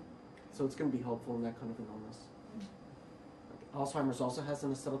acetylcholine, So it's going to be helpful in that kind of an illness. Alzheimer's also has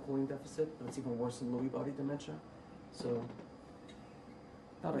an acetylcholine deficit, but it's even worse than Lewy body dementia. So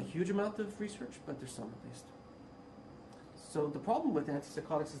not a huge amount of research, but there's some at least. So the problem with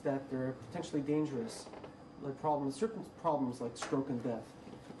antipsychotics is that they're potentially dangerous. Like certain problems like stroke and death.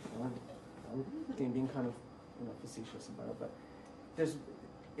 I'm being kind of facetious about it, but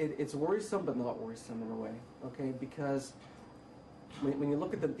it's worrisome but not worrisome in a way, okay? Because when you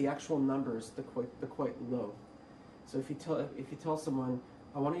look at the actual numbers, they're quite low. So if you tell someone,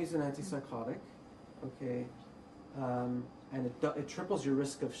 I want to use an antipsychotic, okay, and it triples your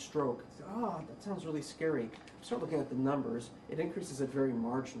risk of stroke. That sounds really scary. Start looking at the numbers. It increases it very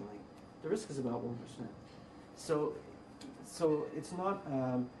marginally. The risk is about 1%. So it's not.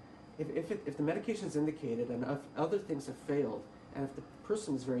 If the medication is indicated and if other things have failed, and if the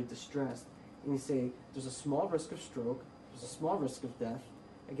person is very distressed, and you say there's a small risk of stroke, there's a small risk of death,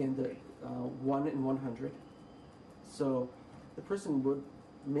 again, 1 in 100. So the person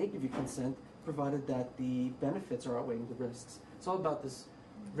may give you consent, provided that the benefits are outweighing the risks. It's all about this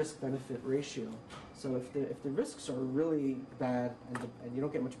risk-benefit ratio. So if the risks are really bad and you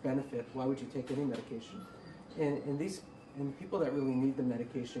don't get much benefit, why would you take any medication? And people that really need the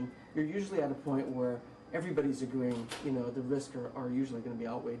medication, you're usually at a point where everybody's agreeing, the risks are usually going to be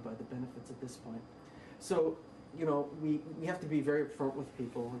outweighed by the benefits at this point. So, we have to be very upfront with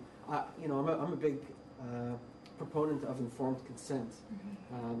people. I'm a big proponent of informed consent.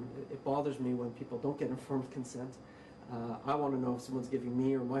 It bothers me when people don't get informed consent. I want to know if someone's giving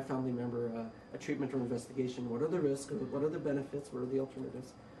me or my family member a treatment or investigation. What are the risks? What are the benefits? What are the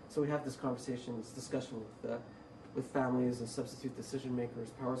alternatives? So we have this conversation, this discussion with families and substitute decision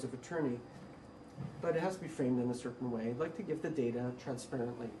makers, powers of attorney. But it has to be framed in a certain way. I'd like to give the data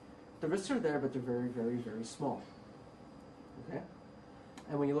transparently. The risks are there, but they're very, very, very small. Okay?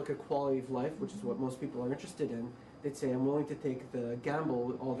 And when you look at quality of life, which is what most people are interested in, they'd say, I'm willing to take the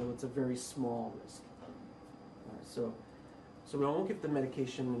gamble, although it's a very small risk. So we won't give the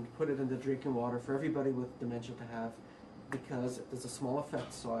medication and put it in the drinking water for everybody with dementia to have, because there's a small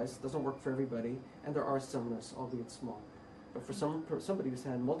effect size, it doesn't work for everybody, and there are some risks, albeit small. But for somebody who's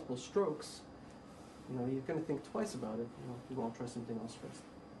had multiple strokes, you're going to think twice about it. You won't try something else first.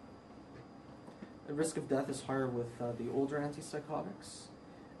 The risk of death is higher with the older antipsychotics.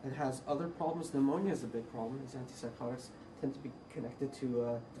 It has other problems. Pneumonia is a big problem. These antipsychotics tend to be connected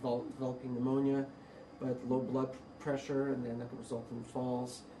to developing pneumonia, but low blood pressure, and then that can result in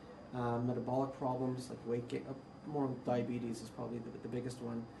falls. Metabolic problems like weight gain, more diabetes is probably the biggest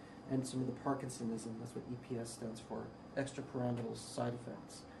one, and some of the Parkinsonism, that's what EPS stands for, extrapyramidal side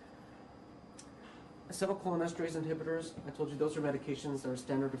effects. Acetylcholinesterase inhibitors, I told you those are medications that are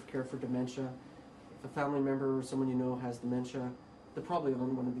standard of care for dementia. If a family member or someone you know has dementia, they're probably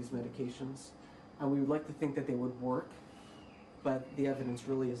on one of these medications. And we would like to think that they would work, but the evidence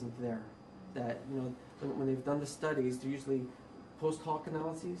really isn't there. That, when they've done the studies, they're usually post hoc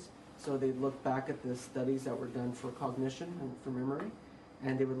analyses. So they look back at the studies that were done for cognition and for memory,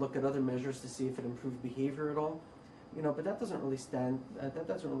 and they would look at other measures to see if it improved behavior at all. But that doesn't really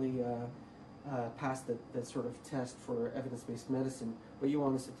pass that sort of test for evidence-based medicine. What you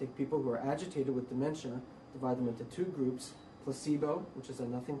want is to take people who are agitated with dementia, divide them into two groups, placebo, which is a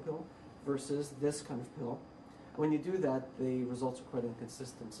nothing pill, versus this kind of pill. When you do that, the results are quite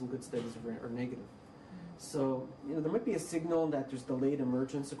inconsistent. Some good studies are negative. So, there might be a signal that there's delayed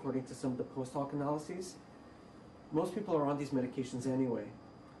emergence according to some of the post hoc analyses. Most people are on these medications anyway.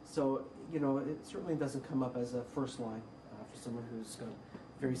 So, it certainly doesn't come up as a first line for someone who's got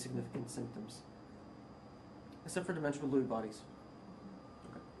very significant symptoms. Except for dementia with Lewy bodies.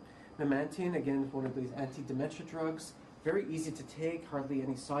 Okay. Memantine, again, one of these anti-dementia drugs. Very easy to take, hardly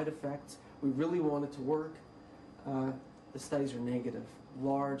any side effects. We really want it to work. The studies are negative.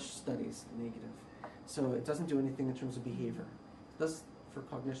 Large studies, negative. So it doesn't do anything in terms of behavior. It does for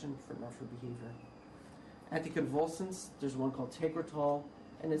cognition, not for behavior. Anticonvulsants, there's one called Tegretol,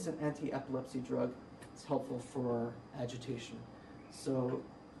 and it's an anti-epilepsy drug. It's helpful for agitation. So,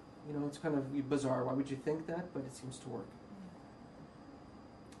 it's kind of bizarre. Why would you think that? But it seems to work.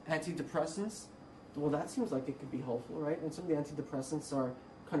 Antidepressants, well, that seems like it could be helpful, right? And some of the antidepressants are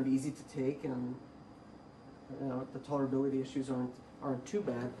kind of easy to take, and the tolerability issues aren't too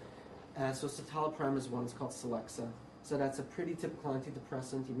bad. So citalopram is one. It's called Celexa. So that's a pretty typical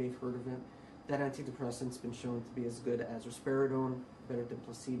antidepressant. You may have heard of it. That antidepressant's been shown to be as good as risperidone, better than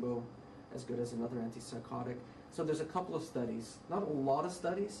placebo, as good as another antipsychotic. So there's a couple of studies, not a lot of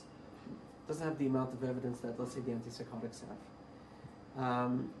studies. Doesn't have the amount of evidence that, let's say, the antipsychotics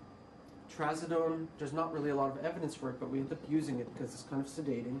have. Trazodone, there's not really a lot of evidence for it, but we end up using it because it's kind of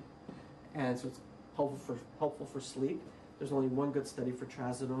sedating. and so it's helpful for sleep. There's only one good study for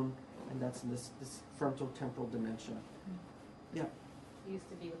trazodone, and that's in this frontotemporal dementia. Yeah. Used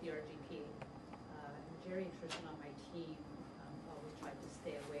to be with the RGP. Geriatrician on my team always tried to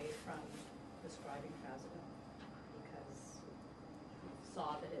stay away from prescribing trazodone because we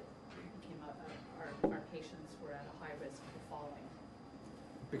saw that it became our patients were at a high risk for falling.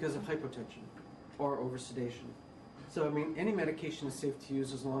 Because of hypotension or oversedation. So, I mean, any medication is safe to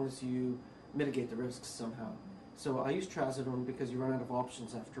use as long as you mitigate the risks somehow. So I use trazodone because you run out of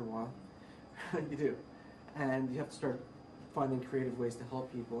options after a while. You do. And you have to start finding creative ways to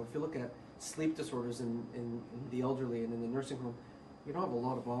help people. If you look at sleep disorders in the elderly and in the nursing home, you don't have a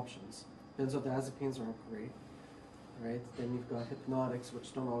lot of options. Benzodiazepines aren't great, right? Then you've got hypnotics,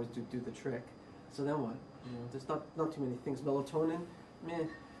 which don't always do the trick. So then what? You know, there's not too many things. Melatonin, meh.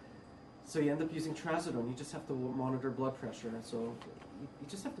 So you end up using trazodone. You just have to monitor blood pressure. So you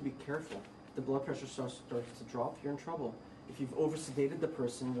just have to be careful. If the blood pressure starts to drop, you're in trouble. If you've oversedated the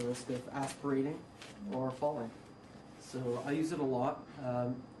person, the risk of aspirating or falling. So I use it a lot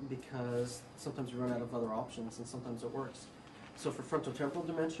because sometimes you run out of other options and sometimes it works. So for frontotemporal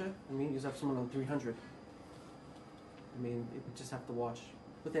dementia, I mean, you just have someone on 300. I mean, you just have to watch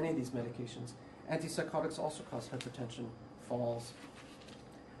with any of these medications. Antipsychotics also cause hypertension, falls.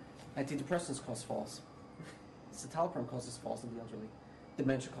 Antidepressants cause falls. Citalopram causes falls in the elderly.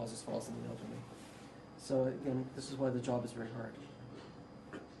 Dementia causes falls in the elderly. So again, this is why the job is very hard.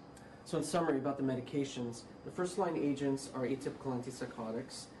 So in summary about the medications, the first line agents are atypical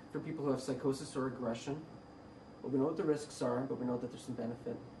antipsychotics for people who have psychosis or aggression. Well, we know what the risks are, but we know that there's some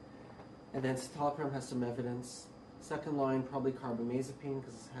benefit. And then citalopram has some evidence. Second line, probably carbamazepine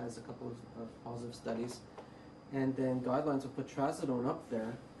because it has a couple of positive studies. And then guidelines will put trazodone up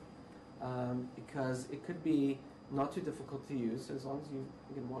there because it could be not too difficult to use as long as you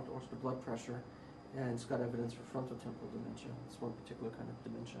can watch the blood pressure. And it's got evidence for frontotemporal dementia. It's one particular kind of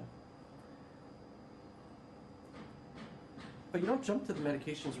dementia. But you don't jump to the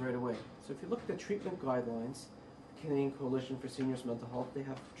medications right away. So if you look at the treatment guidelines, the Canadian Coalition for Seniors Mental Health, they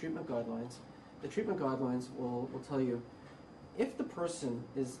have treatment guidelines. The treatment guidelines will tell you if the person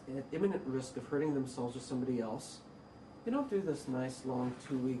is at imminent risk of hurting themselves or somebody else, they don't do this nice long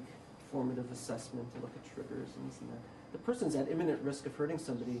 2-week formative assessment to look at triggers and this and that. The person's at imminent risk of hurting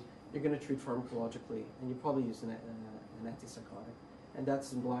somebody, you're going to treat pharmacologically, and you probably use an antipsychotic. And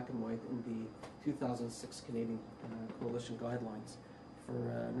that's in black and white in the 2006 Canadian Coalition guidelines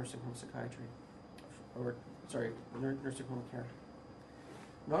for nursing home psychiatry, nursing home care.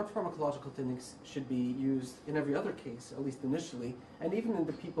 Non-pharmacological techniques should be used in every other case, at least initially, and even in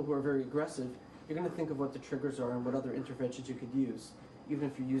the people who are very aggressive, you're going to think of what the triggers are and what other interventions you could use, even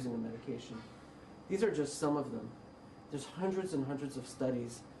if you're using a medication. These are just some of them. There's hundreds and hundreds of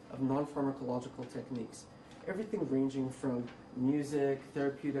studies of non-pharmacological techniques. Everything ranging from music,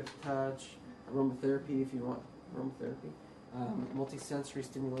 therapeutic touch, aromatherapy if you want aromatherapy, multisensory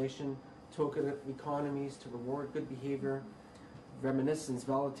stimulation, token economies to reward good behavior, reminiscence,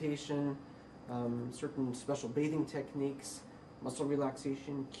 validation, certain special bathing techniques, muscle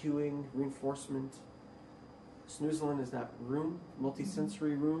relaxation, cueing, reinforcement. Snoozelen is that room,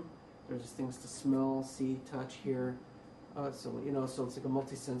 multisensory room. There's things to smell, see, touch, hear. So it's like a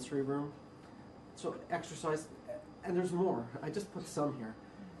multisensory room. So exercise, and there's more. I just put some here.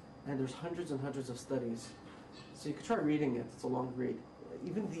 And there's hundreds and hundreds of studies. So you could try reading it. It's a long read.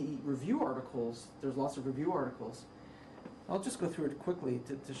 Even the review articles, there's lots of review articles. I'll just go through it quickly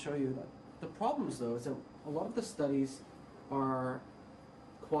to show you that. The problems, though, is that a lot of the studies are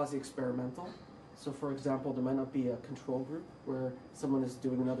quasi-experimental. So, for example, there might not be a control group where someone is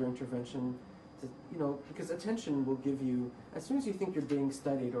doing another intervention. Because attention will give you, as soon as you think you're being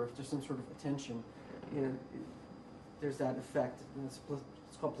studied or if there's some sort of attention, there's that effect. And it's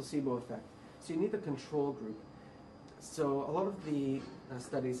called placebo effect. So you need a control group. So a lot of the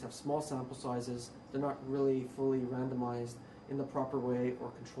studies have small sample sizes. They're not really fully randomized in the proper way or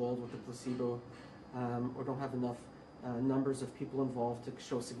controlled with the placebo, or don't have enough numbers of people involved to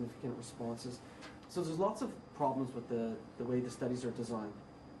show significant responses. So there's lots of problems with the way the studies are designed.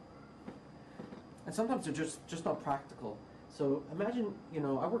 And sometimes they're just not practical. So imagine,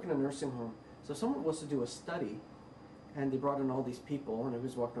 I work in a nursing home. So if someone was to do a study, and they brought in all these people, and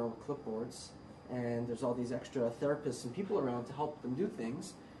everybody's walking around with clipboards, and there's all these extra therapists and people around to help them do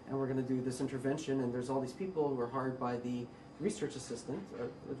things, and we're going to do this intervention, and there's all these people who are hired by the research assistant, or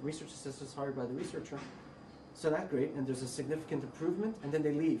the research assistant is hired by the researcher. So that's great, and there's a significant improvement, and then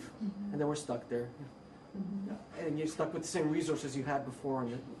they leave, and then we're stuck there. And you're stuck with the same resources you had before.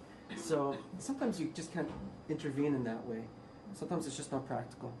 So sometimes you just can't intervene in that way. Sometimes it's just not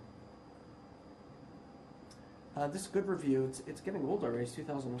practical. This is a good review. It's getting older already. It's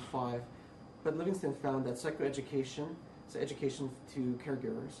 2005. But Livingston found that psychoeducation, so education to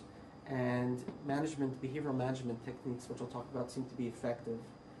caregivers, and behavioral management techniques, which I'll talk about, seem to be effective.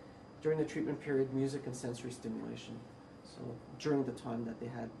 During the treatment period, music and sensory stimulation. So during the time that they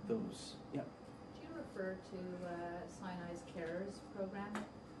had those. Yeah. Do you refer to Sinai's Carers program?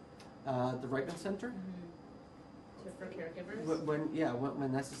 The Reitman Center? For caregivers?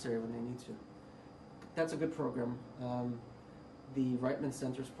 When necessary, when they need to. That's a good program. The Reitman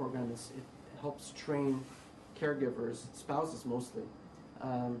Center's program it helps train caregivers, spouses mostly.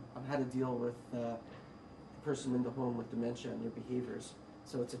 I've had to deal with the person in the home with dementia and their behaviors.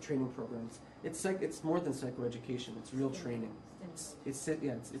 So it's a training program. It's more than psychoeducation. It's real training. It's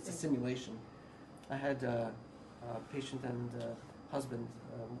a simulation. I had a patient and husband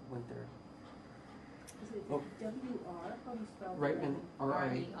went there. Is it W-R? How do you spell that? Reitman,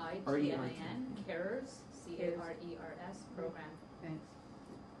 R-E-I-T-M-A-N, Carers, C-A-R-E-R-S program. Thanks.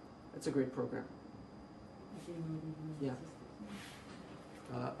 It's a great program. Yeah.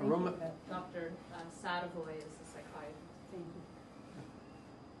 Dr. Sadavoy is the psychiatrist. Thank you.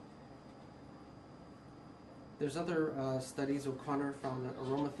 There's other studies. O'Connor found that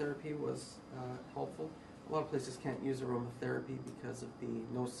aromatherapy was helpful. A lot of places can't use aromatherapy because of the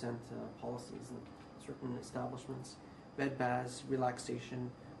no scent policies in certain establishments. Bed baths,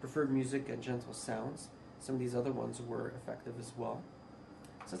 relaxation, preferred music and gentle sounds. Some of these other ones were effective as well.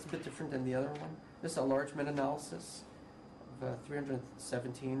 So that's a bit different than the other one. This is a large meta-analysis of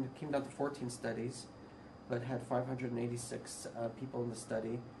 317. It came down to 14 studies, but had 586 people in the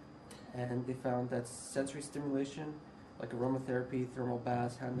study. And they found that sensory stimulation, like aromatherapy, thermal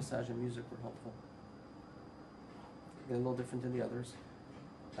baths, hand massage, and music were helpful. Again, a little different than the others.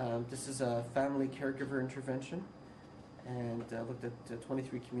 This is a family caregiver intervention, and looked at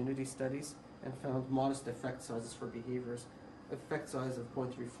 23 community studies and found modest effect sizes for behaviors. Effect size of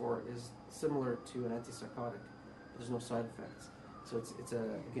 0.34 is similar to an antipsychotic. There's no side effects. So it's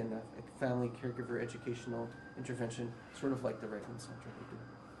a family caregiver educational intervention, sort of like the Reitman Center would do.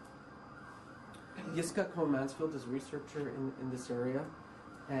 Yiska Cohen-Mansfield is a researcher in this area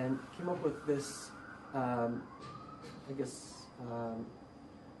and came up with this,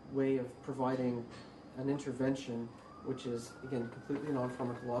 way of providing an intervention which is, again, completely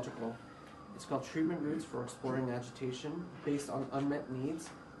non-pharmacological. It's called Treatment Routes for Exploring Agitation, based on unmet needs,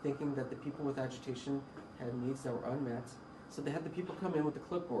 thinking that the people with agitation had needs that were unmet. So they had the people come in with the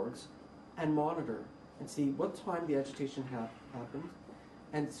clipboards and monitor and see what time the agitation happened.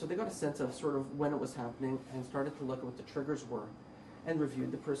 And so they got a sense of sort of when it was happening and started to look at what the triggers were and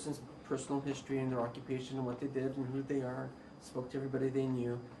reviewed the person's personal history and their occupation and what they did and who they are, spoke to everybody they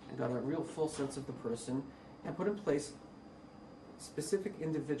knew, and got a real full sense of the person and put in place specific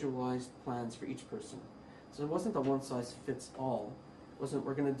individualized plans for each person. So it wasn't a one-size-fits-all. It wasn't,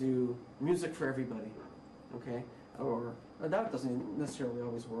 we're going to do music for everybody, okay? Or that doesn't necessarily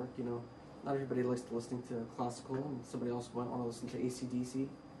always work, you know. Not everybody likes to listen to classical, and somebody else might want to listen to AC/DC,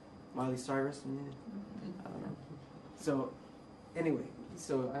 Miley Cyrus, I don't know. So, anyway,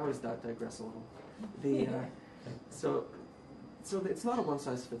 so I always digress a little. So it's not a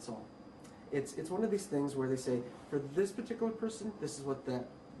one-size-fits-all. It's one of these things where they say, for this particular person, this is what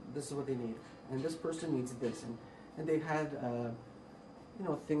they need, and this person needs this, and they had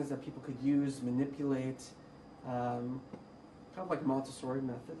things that people could use, manipulate, kind of like Montessori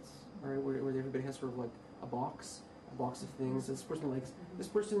methods, right? Where everybody has sort of like a box of things. This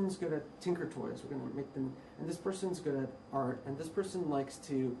person's good at tinker toys. We're going to make them, and this person's good at art, and this person likes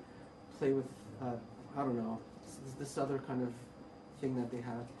to play with, I don't know, this other kind of thing that they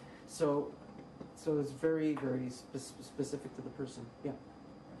have. So it's very, very specific to the person. Yeah.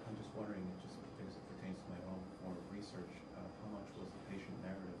 I'm just wondering, just because it pertains to my own form of research, how much was the patient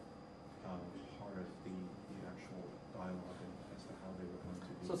narrative part of the actual dialogue as to how they were going to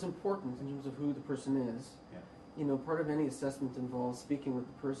be? So it's important in terms of who the person is. Yeah. You know, part of any assessment involves speaking with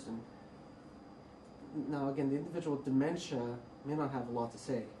the person. Now, again, the individual with dementia may not have a lot to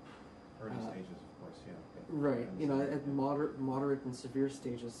say. Early stages, of course, yeah. Right. You know, at moderate and severe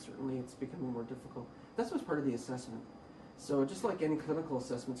stages, certainly it's becoming more difficult. That's what's part of the assessment. So just like any clinical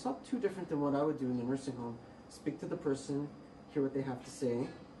assessment, it's not too different than what I would do in the nursing home. Speak to the person, hear what they have to say,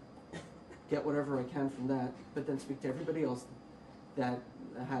 get whatever I can from that, but then speak to everybody else that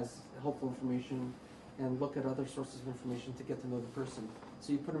has helpful information and look at other sources of information to get to know the person.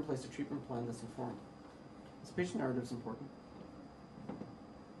 So you put in place a treatment plan that's informed. This patient narrative is important.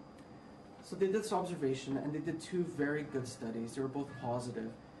 So they did this observation, and they did two very good studies. They were both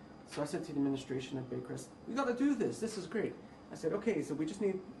positive. So I said to the administration at Baycrest, we got to do this. This is great. I said, okay, so we just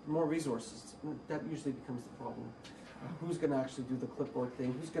need more resources. That usually becomes the problem. Who's going to actually do the clipboard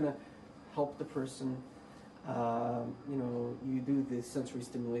thing? Who's going to help the person? You know, you do the sensory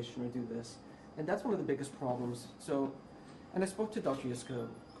stimulation or do this. And that's one of the biggest problems. So, and I spoke to Dr. Yiska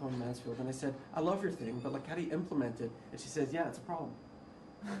Cohen-Mansfield, and I said, I love your thing, but like, how do you implement it? And she says, yeah, it's a problem.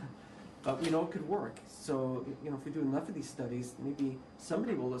 But we know it could work. So, you know, if we do enough of these studies, maybe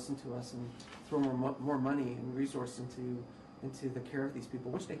somebody will listen to us and throw more money and resource into the care of these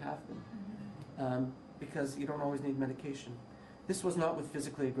people, which they have been. Because you don't always need medication. This was not with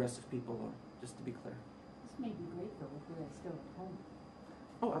physically aggressive people, though, just to be clear. This may be great though if we're still at home.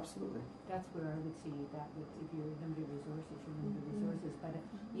 Oh, absolutely. That's where I would see that with, if you're limited resources, you're limited resources. But,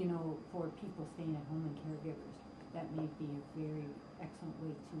 you know, for people staying at home and caregivers, that may be a very excellent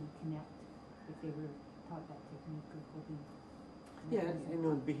way to connect if they were taught that technique of coping. Yeah, and you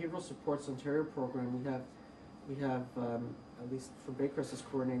know, Behavioral Supports Ontario program, we have at least for Baycrest is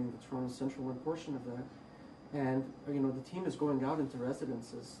coordinating the Toronto Central One portion of that. And, you know, the team is going out into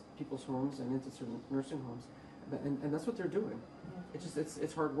residences, people's homes, and into certain nursing homes. And that's what they're doing. It's just,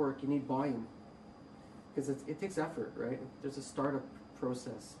 it's hard work. You need buy-in. Because it takes effort, right? There's a startup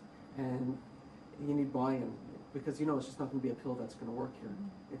process. And you need buy-in. Because, you know, it's just not going to be a pill that's going to work here.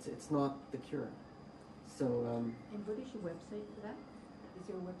 It's not the cure. So, and what is your website for that? Is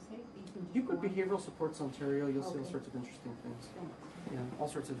there a website? You put Behavioral Supports Ontario, you'll see all Okay. sorts of interesting things. Thanks. Yeah, all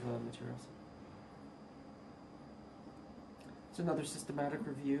sorts of materials. It's another systematic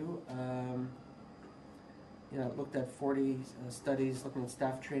review. Yeah, it looked at 40 studies looking at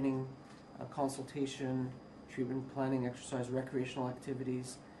staff training, consultation, treatment planning, exercise, recreational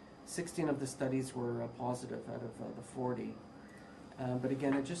activities. 16 of the studies were positive out of the 40. But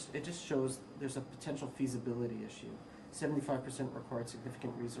again, it just shows there's a potential feasibility issue. 75% required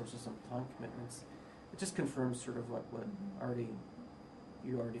significant resources and time commitments. It just confirms sort of what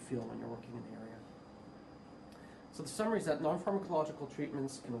you already feel when you're working in the area. So the summary is that non-pharmacological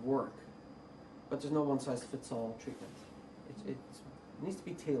treatments can work, but there's no one-size-fits-all treatment. It needs to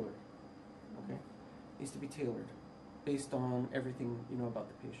be tailored, okay? It needs to be tailored based on everything you know about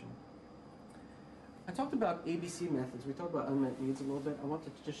the patient. I talked about ABC methods. We talked about unmet needs a little bit. I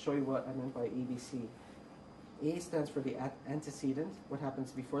wanted to just show you what I meant by ABC. A stands for the antecedent, what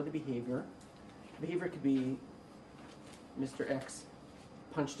happens before the behavior. Behavior could be Mr. X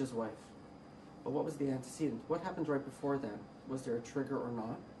punched his wife. But what was the antecedent? What happened right before then? Was there a trigger or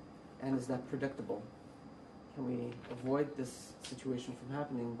not? And is that predictable? Can we avoid this situation from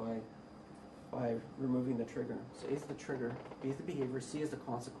happening by removing the trigger? So A is the trigger, B is the behavior, C is the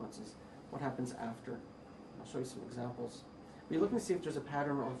consequences. What happens after? I'll show you some examples. We're looking to see if there's a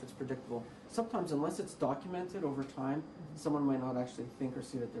pattern or if it's predictable. Sometimes, unless it's documented over time, someone might not actually think or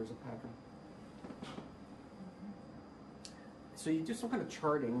see that there's a pattern. So you do some kind of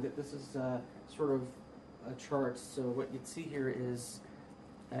charting. That this is sort of a chart. So what you'd see here is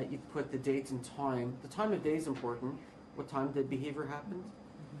you put the date and time. The time of day is important. What time the behavior happened,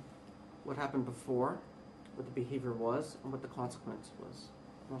 what happened before, what the behavior was, and what the consequence was.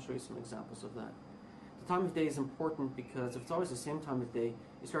 And I'll show you some examples of that. The time of day is important because if it's always the same time of day,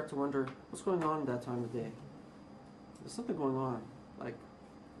 you start to wonder, what's going on at that time of day? There's something going on. Like,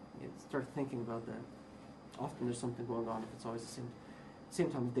 you start thinking about that. Often there's something going on if it's always the same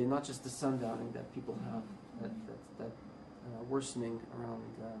time of day, not just the sundowning that people have, that worsening around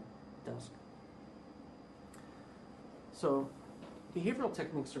dusk. So behavioral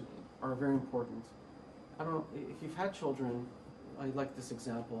techniques are very important. I don't know, if you've had children, I like this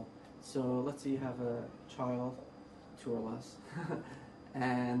example. So let's say you have a child, 2 or less,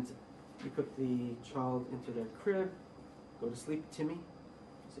 and you put the child into their crib, go to sleep, Timmy,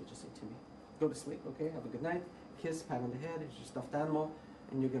 just say Timmy, go to sleep, okay, have a good night, kiss, pat on the head, here's your stuffed animal,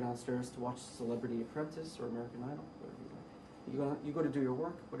 and you go downstairs to watch Celebrity Apprentice or American Idol, whatever you like. You go to do your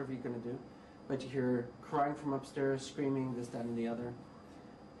work, whatever you're going to do, but you hear crying from upstairs, screaming, this, that, and the other,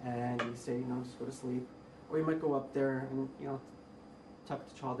 and you say, just go to sleep. Or you might go up there and, tuck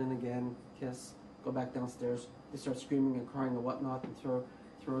the child in again, kiss, go back downstairs. They start screaming and crying and whatnot, and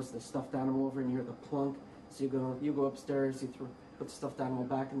throws the stuffed animal over, and you hear the plunk. So you go upstairs, put the stuffed animal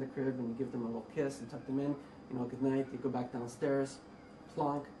back in the crib, and you give them a little kiss and tuck them in. Good night. You go back downstairs,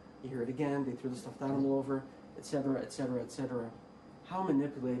 plonk. You hear it again. They threw the stuffed animal over, etc., etc., etc. How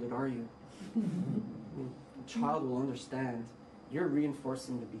manipulated are you? A child will understand. You're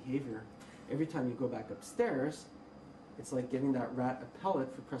reinforcing the behavior. Every time you go back upstairs, it's like giving that rat a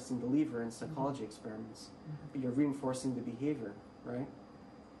pellet for pressing the lever in psychology experiments. But you're reinforcing the behavior, right?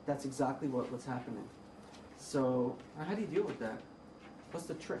 That's exactly what's happening. So how do you deal with that? What's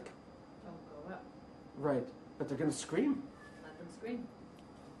the trick? Don't go up. Right, but they're going to scream. them scream.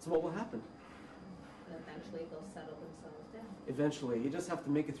 So what will happen? And eventually they'll settle themselves down. Eventually, you just have to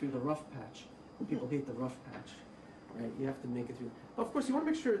make it through the rough patch. People hate the rough patch, right? You have to make it through. Of course, you want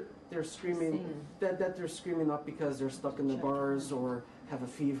to make sure they're screaming, that they're screaming not because they're stuck in the bars or have a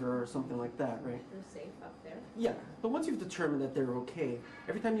fever or something like that, right? They're safe up there. Yeah, but once you've determined that they're okay,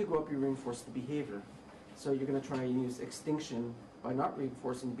 every time you go up, you reinforce the behavior. So you're going to try and use extinction by not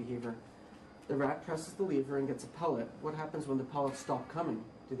reinforcing the behavior. The rat presses the lever and gets a pellet. What happens when the pellets stop coming?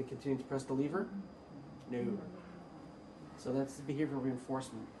 Do they continue to press the lever? No. So that's the behavioral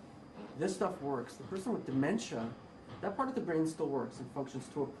reinforcement. This stuff works. The person with dementia, that part of the brain still works and functions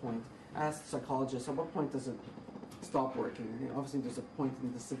to a point. Ask the psychologist, at what point does it stop working? You know, obviously there's a point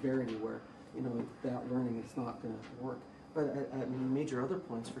in the severity where, you know, that learning is not going to work. But at major other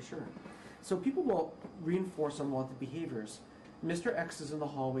points, for sure. So people will reinforce unwanted behaviors. Mr. X is in the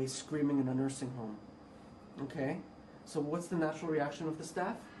hallway screaming in a nursing home. Okay? So what's the natural reaction of the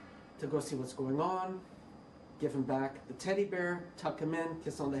staff? To go see what's going on, give him back the teddy bear, tuck him in,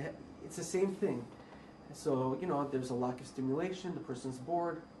 kiss on the head. It's the same thing. So, you know, there's a lack of stimulation, the person's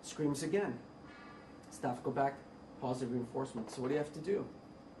bored, screams again. Staff go back, positive reinforcement. So what do you have to do?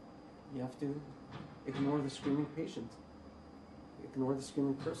 You have to ignore the screaming patient. Ignore the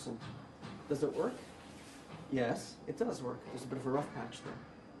screaming person. Does it work? Yes, it does work. There's a bit of a rough patch there.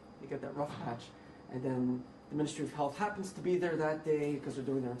 You get that rough patch, and then the Ministry of Health happens to be there that day because they're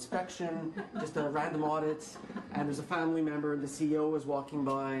doing their inspection, just a random audit, and there's a family member, and the CEO is walking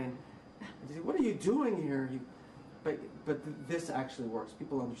by, and they say, "What are you doing here?" But this actually works.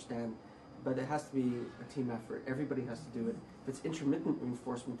 People understand, but it has to be a team effort. Everybody has to do it. If it's intermittent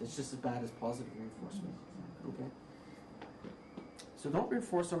reinforcement, it's just as bad as positive reinforcement. Okay. So don't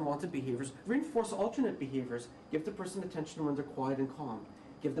reinforce unwanted behaviors. Reinforce alternate behaviors. Give the person attention when they're quiet and calm.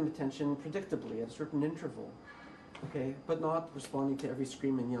 Give them attention predictably at a certain interval. Okay? But not responding to every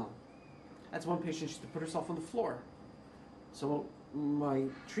scream and yell. That's one patient, she used to put herself on the floor. So my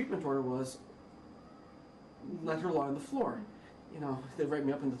treatment order was, let her lie on the floor. You know, they'd write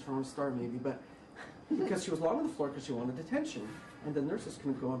me up in the Toronto Star maybe, but because she was lying on the floor because she wanted attention. And the nurses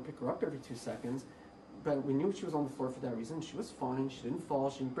couldn't go and pick her up every 2 seconds. But we knew she was on the floor for that reason. She was fine. She didn't fall.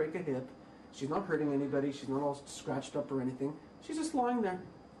 She didn't break a hip. She's not hurting anybody. She's not all scratched up or anything. She's just lying there.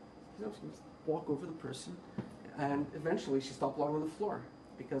 You know, she just walk over the person. And eventually she stopped lying on the floor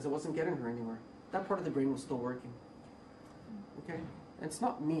because it wasn't getting her anywhere. That part of the brain was still working. Okay? And it's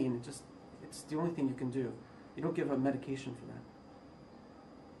not mean. It's the only thing you can do. You don't give a medication for that.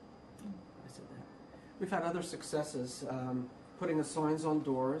 I said that. We've had other successes. Putting the signs on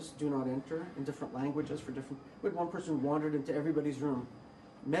doors, do not enter, in different languages for different... We had one person who wandered into everybody's room.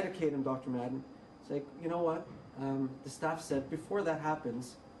 Medicate him, Dr. Madan. It's like, you know what? The staff said, before that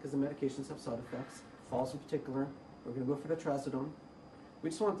happens, because the medications have side effects, falls in particular, we're going to go for the trazodone.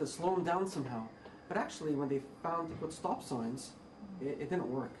 We just wanted to slow him down somehow. But actually, when they found to put stop signs, it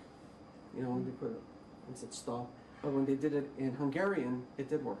didn't work. You know, when they put it and said stop. But when they did it in Hungarian, it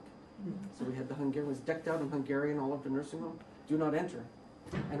did work. So we had the Hungarians decked out in Hungarian all over the nursing home. Do not enter.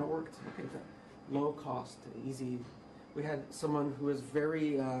 And it worked. Okay, low cost, easy. We had someone who was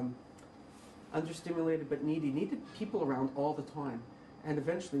very understimulated but needed people around all the time. And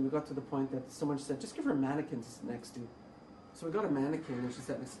eventually we got to the point that someone said, just give her a mannequin to sit next to. So we got a mannequin and she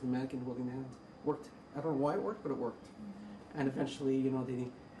sat next to the mannequin holding the hands. Worked. I don't know why it worked, but it worked. And eventually, you know,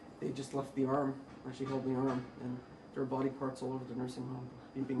 they just left the arm, or she held the arm, and there were body parts all over the nursing home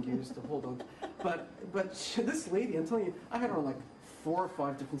being used to hold on. But this lady, I'm telling you, I had her on like 4 or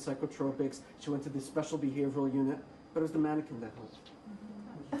 5 different psychotropics. She went to the special behavioral unit, but it was the mannequin that helped.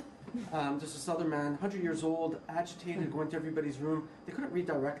 There's this other man, 100 years old, agitated, going to everybody's room. They couldn't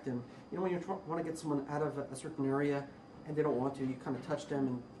redirect him. You know, when you want to get someone out of a certain area and they don't want to, you kind of touch them,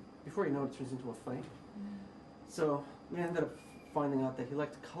 and before you know it, it turns into a fight. So we ended up finding out that he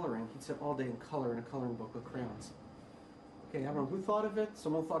liked coloring. He'd sit all day and color in a coloring book with crayons. Okay, I don't know who thought of it.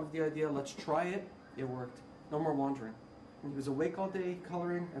 Someone thought of the idea. Let's try it. It worked. No more wandering. And he was awake all day,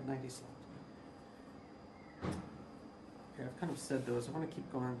 coloring. At night he slept. Okay, I've kind of said those. I want to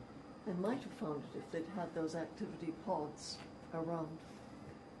keep going. They might have found it if they'd had those activity pods around.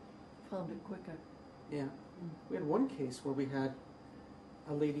 Found it quicker. Yeah. We had one case where we had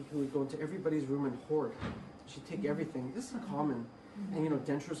a lady who would go into everybody's room and hoard. She'd take everything. This is common. And, you know,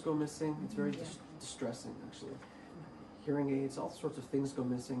 dentures go missing. It's very distressing, actually. Hearing aids, all sorts of things go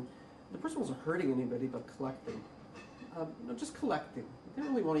missing. The person wasn't hurting anybody, but collecting. No, just collecting. They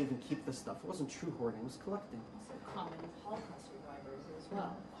didn't really want to even keep the stuff. It wasn't true hoarding, it was collecting. Also common with Holocaust survivors as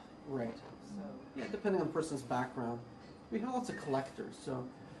well. Right. So yeah, depending on the person's background. We have lots of collectors, so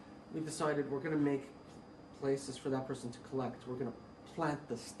we decided we're going to make place is for that person to collect. We're going to plant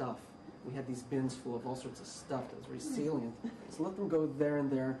the stuff. We had these bins full of all sorts of stuff that was very salient. So let them go there and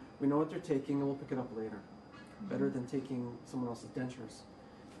there. We know what they're taking, and we'll pick it up later. Better than taking someone else's dentures.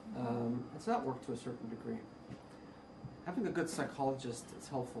 And so that worked to a certain degree. Having a good psychologist is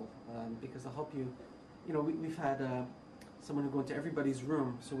helpful because they'll help you. You know, we've had someone who go into everybody's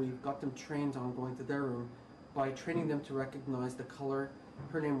room, so we've got them trained on going to their room by training them to recognize the color.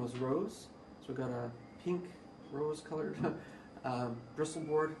 Her name was Rose, so we got a pink rose colored bristle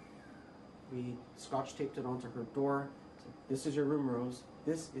board. We scotch taped it onto her door. Said, "This is your room, Rose.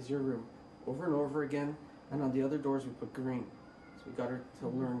 This is your room." Over and over again. And on the other doors we put green. So we got her to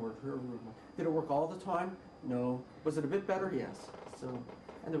learn where her room was. Did it work all the time? No. Was it a bit better? Yes. So,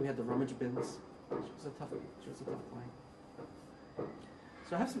 and then we had the rummage bins. She was a tough client.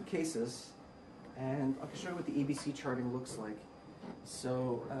 So I have some cases, and I can show you what the ABC charting looks like.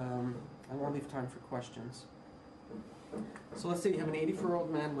 So I won't leave time for questions. So let's say you have an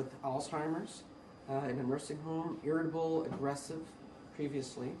 84-year-old man with Alzheimer's in a nursing home, irritable, aggressive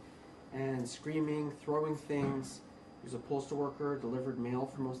previously, and screaming, throwing things. He was a postal worker, delivered mail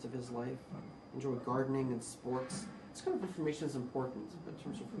for most of his life, enjoyed gardening and sports. This kind of information is important in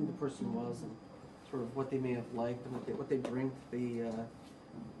terms of who the person was and sort of what they may have liked and what they bring to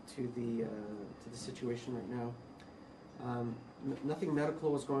the situation right now. Nothing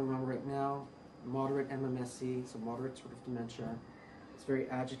medical is going on right now. Moderate MMSE, so moderate sort of dementia. It's very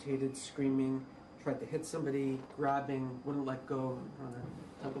agitated, screaming, tried to hit somebody, grabbing, wouldn't let go, on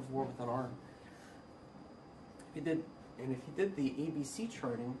a tug of war with that arm. If you did the ABC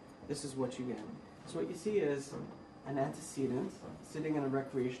charting, this is what you get. So what you see is an antecedent sitting in a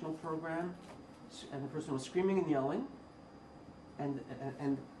recreational program, and the person was screaming and yelling, and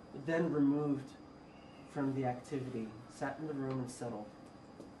then removed from the activity, sat in the room and settled.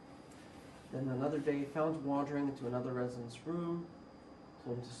 Then another day, found wandering into another resident's room,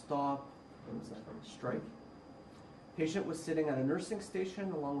 told him to stop. It was a strike. Patient was sitting at a nursing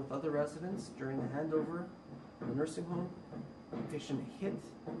station along with other residents during the handover in the nursing home. The patient hit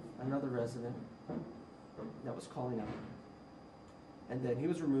another resident that was calling out. And then he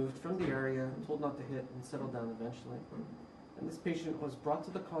was removed from the area, told not to hit, and settled down eventually. And this patient was brought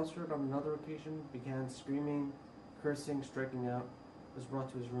to the concert on another occasion, began screaming, cursing, striking out, was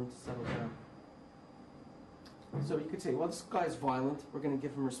brought to his room to settle down. So you could say, well, this guy's violent, we're going to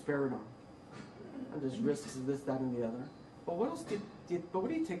give him risperidone. And there's risks of this, that, and the other. But what else what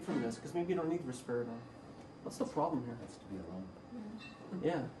do you take from this? Because maybe you don't need risperidone. What's the problem here? Has to be alone.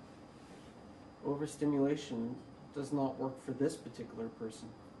 Yeah. Overstimulation does not work for this particular person.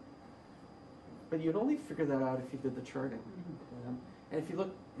 But you'd only figure that out if you did the charting. And if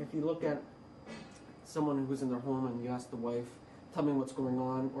you look at someone who was in their home and you ask the wife, tell me what's going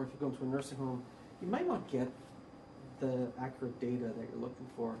on, or if you go into a nursing home, you might not get the accurate data that you're looking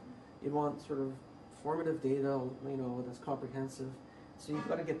for. You want sort of formative data, that's comprehensive. So you've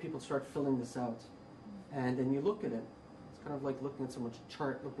got to get people to start filling this out. And then you look at it. It's kind of like looking at someone's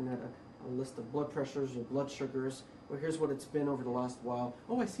chart, looking at a list of blood pressures or blood sugars. Well, here's what it's been over the last while.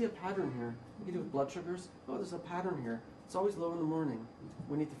 Oh, I see a pattern here. What do you do with blood sugars? Oh, there's a pattern here. It's always low in the morning.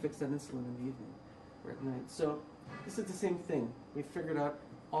 We need to fix that insulin in the evening or at night. So this is the same thing. We figured out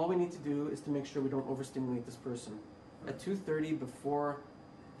all we need to do is to make sure we don't overstimulate this person. At 2:30, before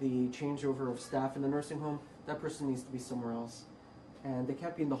the changeover of staff in the nursing home, that person needs to be somewhere else. And they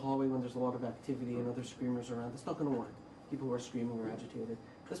can't be in the hallway when there's a lot of activity and other screamers around. That's not going to work. People who are screaming or agitated.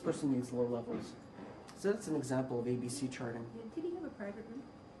 This person needs low levels. So that's an example of ABC charting. Did he have a private room?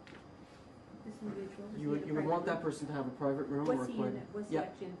 This individual? You would want that person to have a private room or a quiet. Was he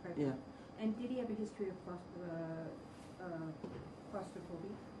actually in a private room? Yeah. And did he have a history of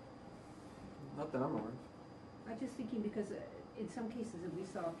claustrophobia? Not that I'm aware of. I'm just thinking because in some cases that we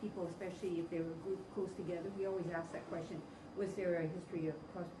saw people, especially if they were grouped close together, we always ask that question, was there a history of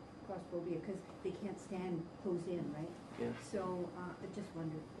claustrophobia? Because they can't stand closed in, right? Yeah. So I just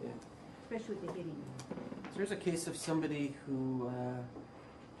wondered, especially with the hitting. So here's a case of somebody who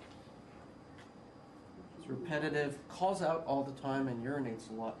is repetitive, calls out all the time, and urinates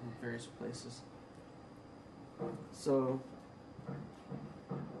a lot in various places. So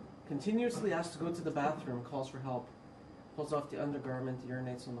continuously asks to go to the bathroom, calls for help, pulls off the undergarment,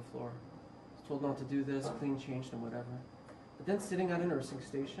 urinates on the floor. Is told not to do this, clean, changed, and whatever. But then sitting at a nursing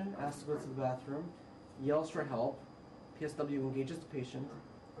station, asks to go to the bathroom, yells for help, PSW engages the patient,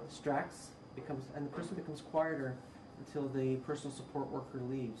 distracts, and the person becomes quieter until the personal support worker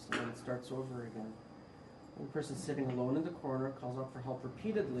leaves, and then it starts over again. And the person's sitting alone in the corner, calls out for help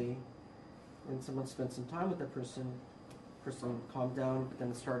repeatedly, and someone spends some time with that person calmed down, but then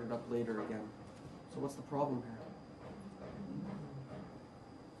it started up later again. So what's the problem here?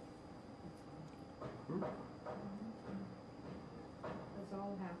 Hmm? It's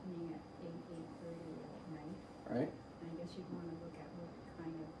all happening at 8:30 at night. Right? And I guess you'd want to look at what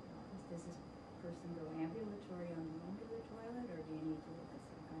kind of, does this person go ambulatory on their own to the toilet, or do you need to look at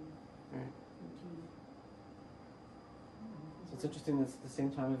some kind of Right. routine? So it's interesting that it's the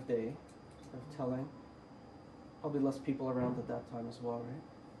same time of day of telling. Probably less people around at that time as well, right?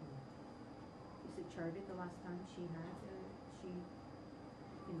 Is it charted the last time she had,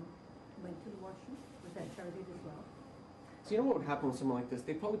 went to the washroom? Was that charted as well? So you know what would happen with someone like this?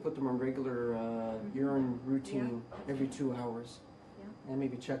 They'd probably put them on regular urine routine every 2 hours, Yeah. and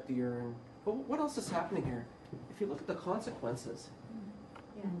maybe check the urine. But what else is happening here? If you look at the consequences,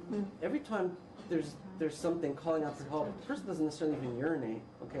 Yeah. every time there's something calling out for help, the person doesn't necessarily even urinate,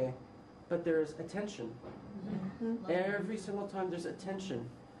 okay? But there's attention. Every single time there's attention,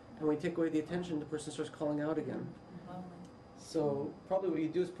 and when you take away the attention, the person starts calling out again. So probably what you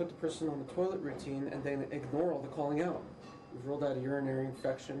do is put the person on the toilet routine and then ignore all the calling out. You've ruled out a urinary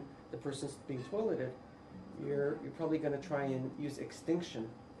infection, the person's being toileted. You're probably going to try and use extinction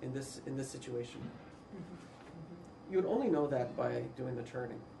in this situation. You would only know that by doing the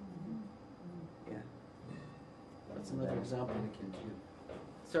charting. Yeah. That's another example. Mannequin too.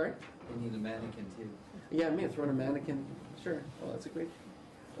 Sorry? You need a mannequin too. Yeah, I may have thrown a mannequin. Sure. Well, that's a great.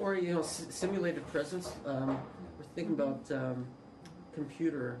 Or simulated presence. We're thinking about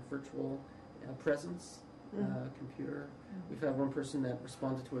computer virtual presence. Computer. We've had one person that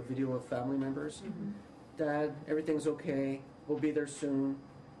responded to a video of family members. Dad, everything's okay. We'll be there soon.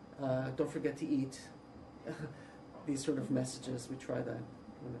 Don't forget to eat. These sort of messages. We try that.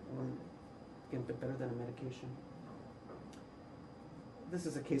 Again, a bit better than a medication. This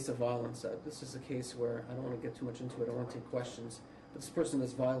is a case of violence. This is a case where I don't want to get too much into it. I don't want to take questions. But this person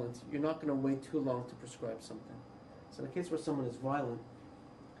is violent. You're not going to wait too long to prescribe something. So in a case where someone is violent,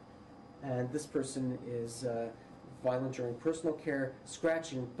 and this person is violent during personal care,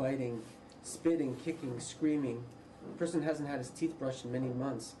 scratching, biting, spitting, kicking, screaming. The person hasn't had his teeth brushed in many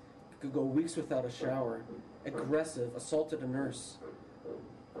months. Could go weeks without a shower. Aggressive, assaulted a nurse.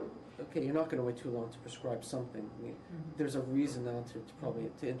 Okay, you're not going to wait too long to prescribe something. I mean, there's a reason now to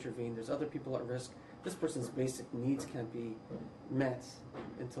probably to intervene. There's other people at risk. This person's basic needs can't be met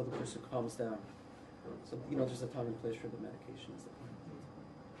until the person calms down. So, there's a time and place for the medications.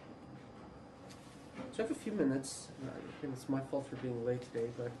 So I have a few minutes. I think it's my fault for being late today,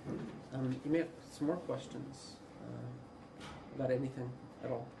 but you may have some more questions about anything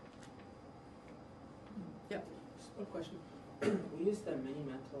at all. Yeah. Just one question. We use the Mini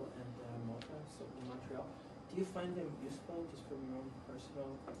Mental and Mocha so in Montreal. Do you find them useful just from your own personal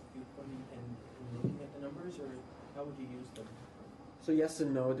viewpoint and looking at the numbers, or how would you use them? So yes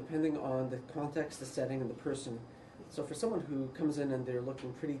and no, depending on the context, the setting, and the person. So for someone who comes in and they're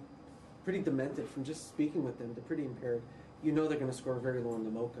looking pretty demented from just speaking with them, they're pretty impaired, they're going to score very low in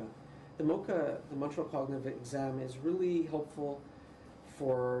the MoCA. The MoCA, the Montreal Cognitive Exam, is really helpful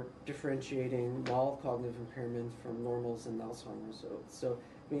for differentiating mild cognitive impairment from normals and Alzheimer's. So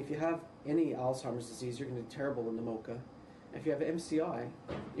I mean, if you have any Alzheimer's disease, you're going to do terrible in the MoCA. If you have MCI,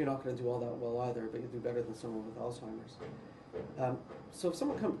 you're not going to do all that well either, but you'll do better than someone with Alzheimer's. So if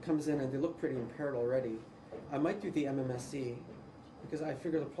someone comes in and they look pretty impaired already, I might do the MMSE, because I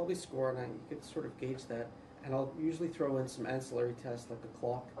figure they'll probably score, and you could sort of gauge that. And I'll usually throw in some ancillary tests like a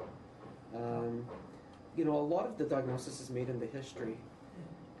clock. A lot of the diagnosis is made in the history,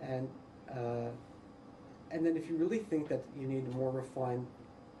 and then if you really think that you need more refined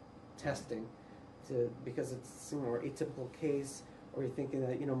testing, because it's a more atypical case, or you're thinking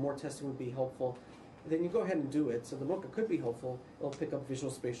that more testing would be helpful, then you go ahead and do it. So the MoCA could be helpful. It'll pick up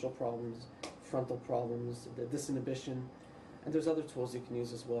visual spatial problems, frontal problems, the disinhibition, and there's other tools you can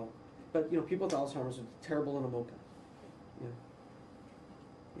use as well. But people with Alzheimer's are terrible in a MoCA.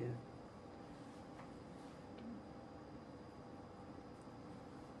 Yeah.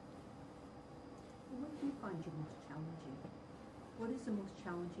 What do you find your most challenging? What is the most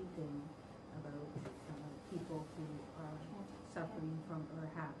challenging thing about people who are suffering from or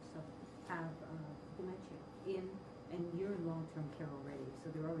have dementia and you're in long-term care already,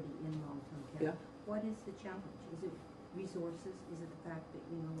 so they're already in long-term care. Yeah. What is the challenge? Is it resources? Is it the fact that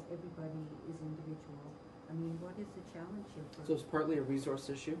everybody is individual? I mean, what is the challenge here? So it's partly a resource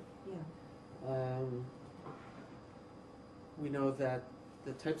issue. Yeah. We know that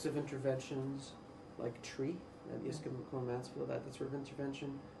the types of interventions, like TREE, that Mansfield, that sort of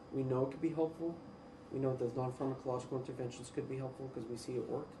intervention, we know it could be helpful. We know that non-pharmacological interventions could be helpful because we see it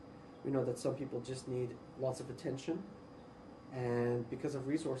work. We know that some people just need lots of attention, and because of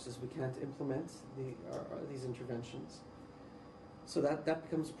resources, we can't implement these interventions. So that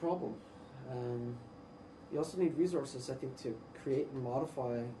becomes a problem. You also need resources, I think, to create and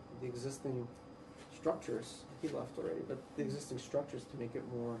modify the existing structures. He left already, but the existing structures to make it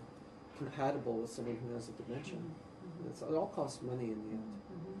more compatible with someone who has a dementia. It all costs money in the end,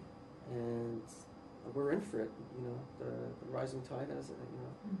 and we're in for it. You know, the rising tide has it. You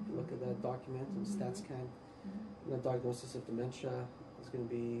know, if you look at that document and StatsCan, the diagnosis of dementia is going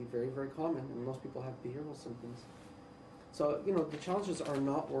to be very, very common, and most people have behavioral symptoms. So, you know, the challenges are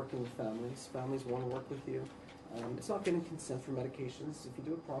not working with families. Families want to work with you. It's not getting consent for medications. If you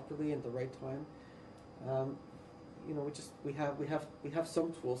do it properly at the right time, you know, we have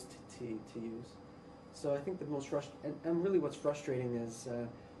some tools to use. So I think the most and really what's frustrating is,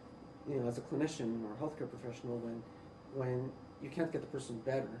 you know, as a clinician or a healthcare professional, when you can't get the person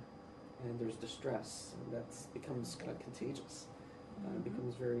better, and there's distress, and that becomes kind of contagious. It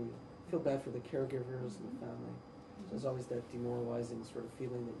becomes feel bad for the caregivers and the family. So there's always that demoralizing sort of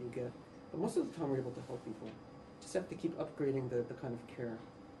feeling that you get. But most of the time we're able to help people. Just have to keep upgrading the kind of care.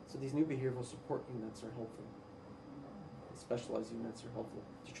 So these new behavioral support units are helpful. Specialized units are helpful.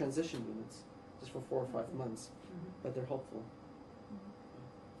 To transition units, just for 4 or 5 months, but they're helpful.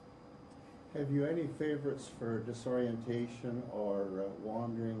 Have you any favorites for disorientation or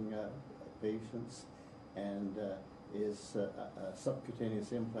wandering patients? And is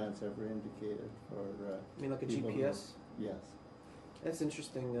subcutaneous implants ever indicated for you mean like a people GPS? Yes. That's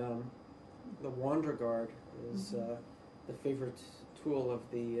interesting. The Wander Guard is the favorite tool of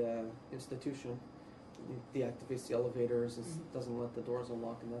the institution. It deactivates the elevators, and doesn't let the doors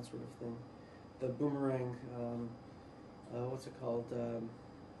unlock and that sort of thing. The boomerang, what's it called?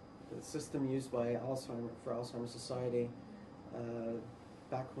 The system used by Alzheimer's Society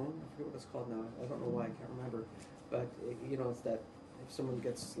back home. I forget what it's called now. I don't know why. I can't remember. But you know, it's that if someone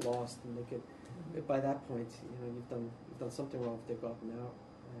gets lost and they get by that point, you know, you've done something wrong if they've gotten out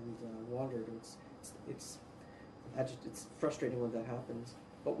and wandered. It's frustrating when that happens.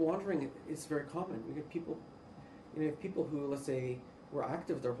 But wandering is very common. We get people, you know, you have people who, let's say, were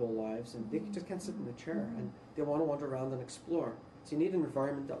active their whole lives and they just can't sit in a chair and they want to wander around and explore. So you need an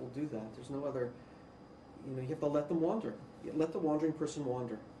environment that will do that. There's no other, you know, you have to let them wander. You let the wandering person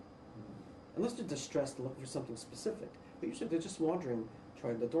wander. Unless they're distressed and looking for something specific. But usually they're just wandering,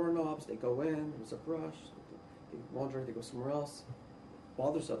 trying the doorknobs, they go in, there's a brush, they wander, they go somewhere else. It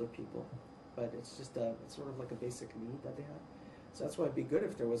bothers other people. But it's just it's sort of like a basic need that they have. So that's why it'd be good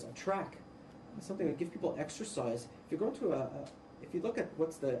if there was a track, something that give people exercise. If you're going to if you look at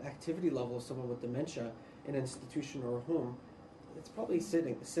what's the activity level of someone with dementia in an institution or a home, it's probably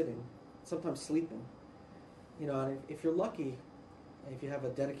sitting, sometimes sleeping. You know, and if you're lucky, if you have a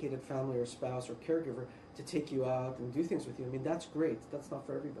dedicated family or spouse or caregiver to take you out and do things with you, I mean, that's great. That's not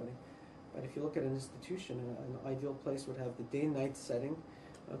for everybody. But if you look at an institution, an ideal place would have the day-night setting.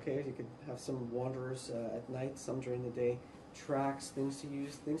 Okay, you could have some wanderers at night, some during the day, tracks, things to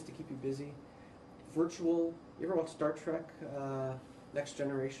use, things to keep you busy. Virtual, you ever watch Star Trek, Next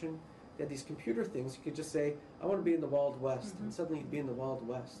Generation? They had these computer things. You could just say, I want to be in the Wild West, and suddenly you'd be in the Wild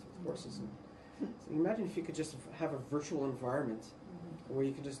West with horses. So imagine if you could just have a virtual environment where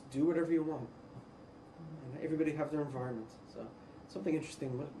you can just do whatever you want. And everybody have their environment. So something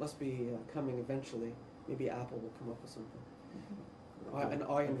interesting must be coming eventually. Maybe Apple will come up with something. An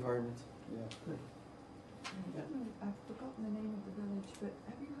eye environment. I don't know, I've forgotten the name of the village, but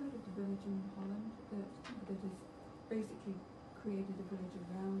have you heard of the village in Holland that has basically created a village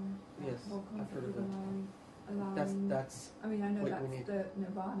around Yes, whole I've concept heard of of that. allowing That's I mean, I know what that's we need. the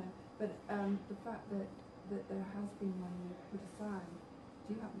nirvana, but the fact that there has been money put aside,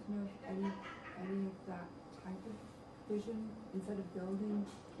 do you happen to know if any of that type of vision, instead of building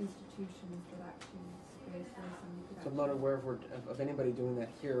institutions that actually space where somebody could So I'm not actually... aware of anybody doing that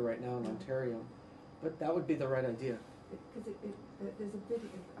here right now in Ontario, but that would be the right idea. Because there's a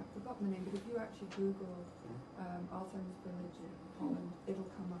video, I've forgotten the name, but if you actually Google Alzheimer's Village in Holland, it'll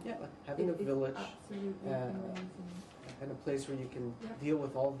come up. Yeah, like having a village absolutely amazing. and a place where you can deal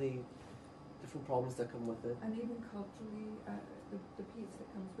with all the different problems that come with it. And even culturally, the piece that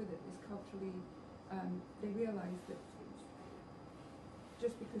comes with it is culturally, they realise that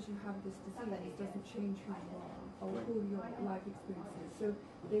just because you have this disease doesn't change who you are or who your life experience is. So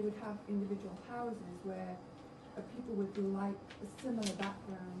they would have individual houses where people with similar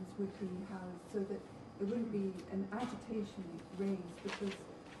backgrounds would be housed, so that there wouldn't be an agitation raised, because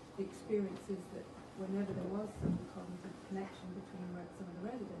the experience is that whenever there was some cognitive connection between some of the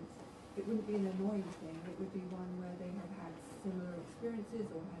residents, it wouldn't be an annoying thing. It would be one where they had similar experiences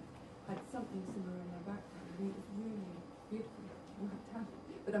or had something similar in their background. I mean, it's really beautiful town,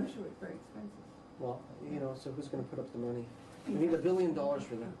 but I'm sure it's very expensive. Well, you know, so who's going to put up the money? We need $1 billion for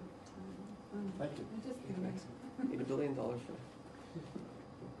that. Thank you. I'm just kidding. Need $1 billion for that.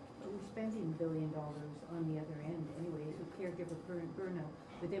 But we're spending $1 billion on the other end anyways with caregiver burnout,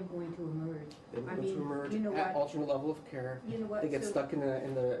 with them going to emerge. They I go mean, to emerge you know at what? alternate level of care. You know what? They get So- stuck in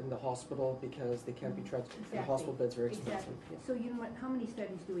the hospital because they can't be transferred. The hospital bed's very expensive. Exactly. Yeah. So you know what, how many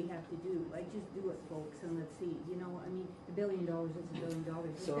studies do we have to do? Like, just do it, folks, and let's see, you know, I mean, $1 billion is $1 billion.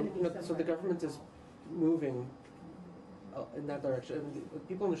 There's So, gonna be you know, so the somewhere. government is moving in that direction. And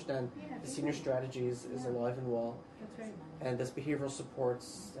people understand Yeah, the senior strategy is alive and well. That's right. And this behavioral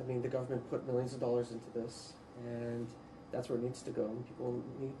supports, I mean, the government put millions of dollars into this, and that's where it needs to go. And people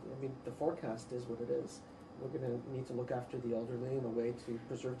need, I mean, the forecast is what it is. We're going to need to look after the elderly in a way to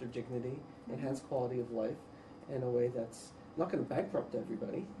preserve their dignity, enhance quality of life, in a way that's not going to bankrupt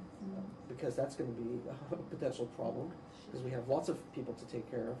everybody, because that's going to be a potential problem, because we have lots of people to take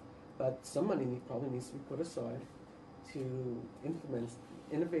care of. But some money probably needs to be put aside to implement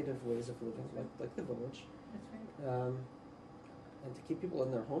innovative ways of living, like the village, That's right. and to keep people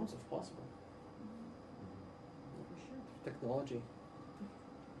in their homes if possible. For sure. Technology.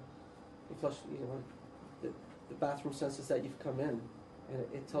 You flush, you know, the bathroom senses that you've come in, and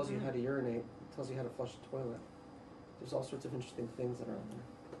it tells you how to urinate. It tells you how to flush the toilet. There's all sorts of interesting things that are out there.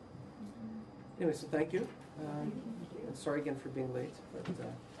 Anyway, so thank you. And sorry again for being late, but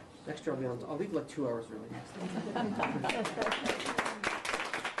next year I'll be on. I'll leave like 2 hours early next time.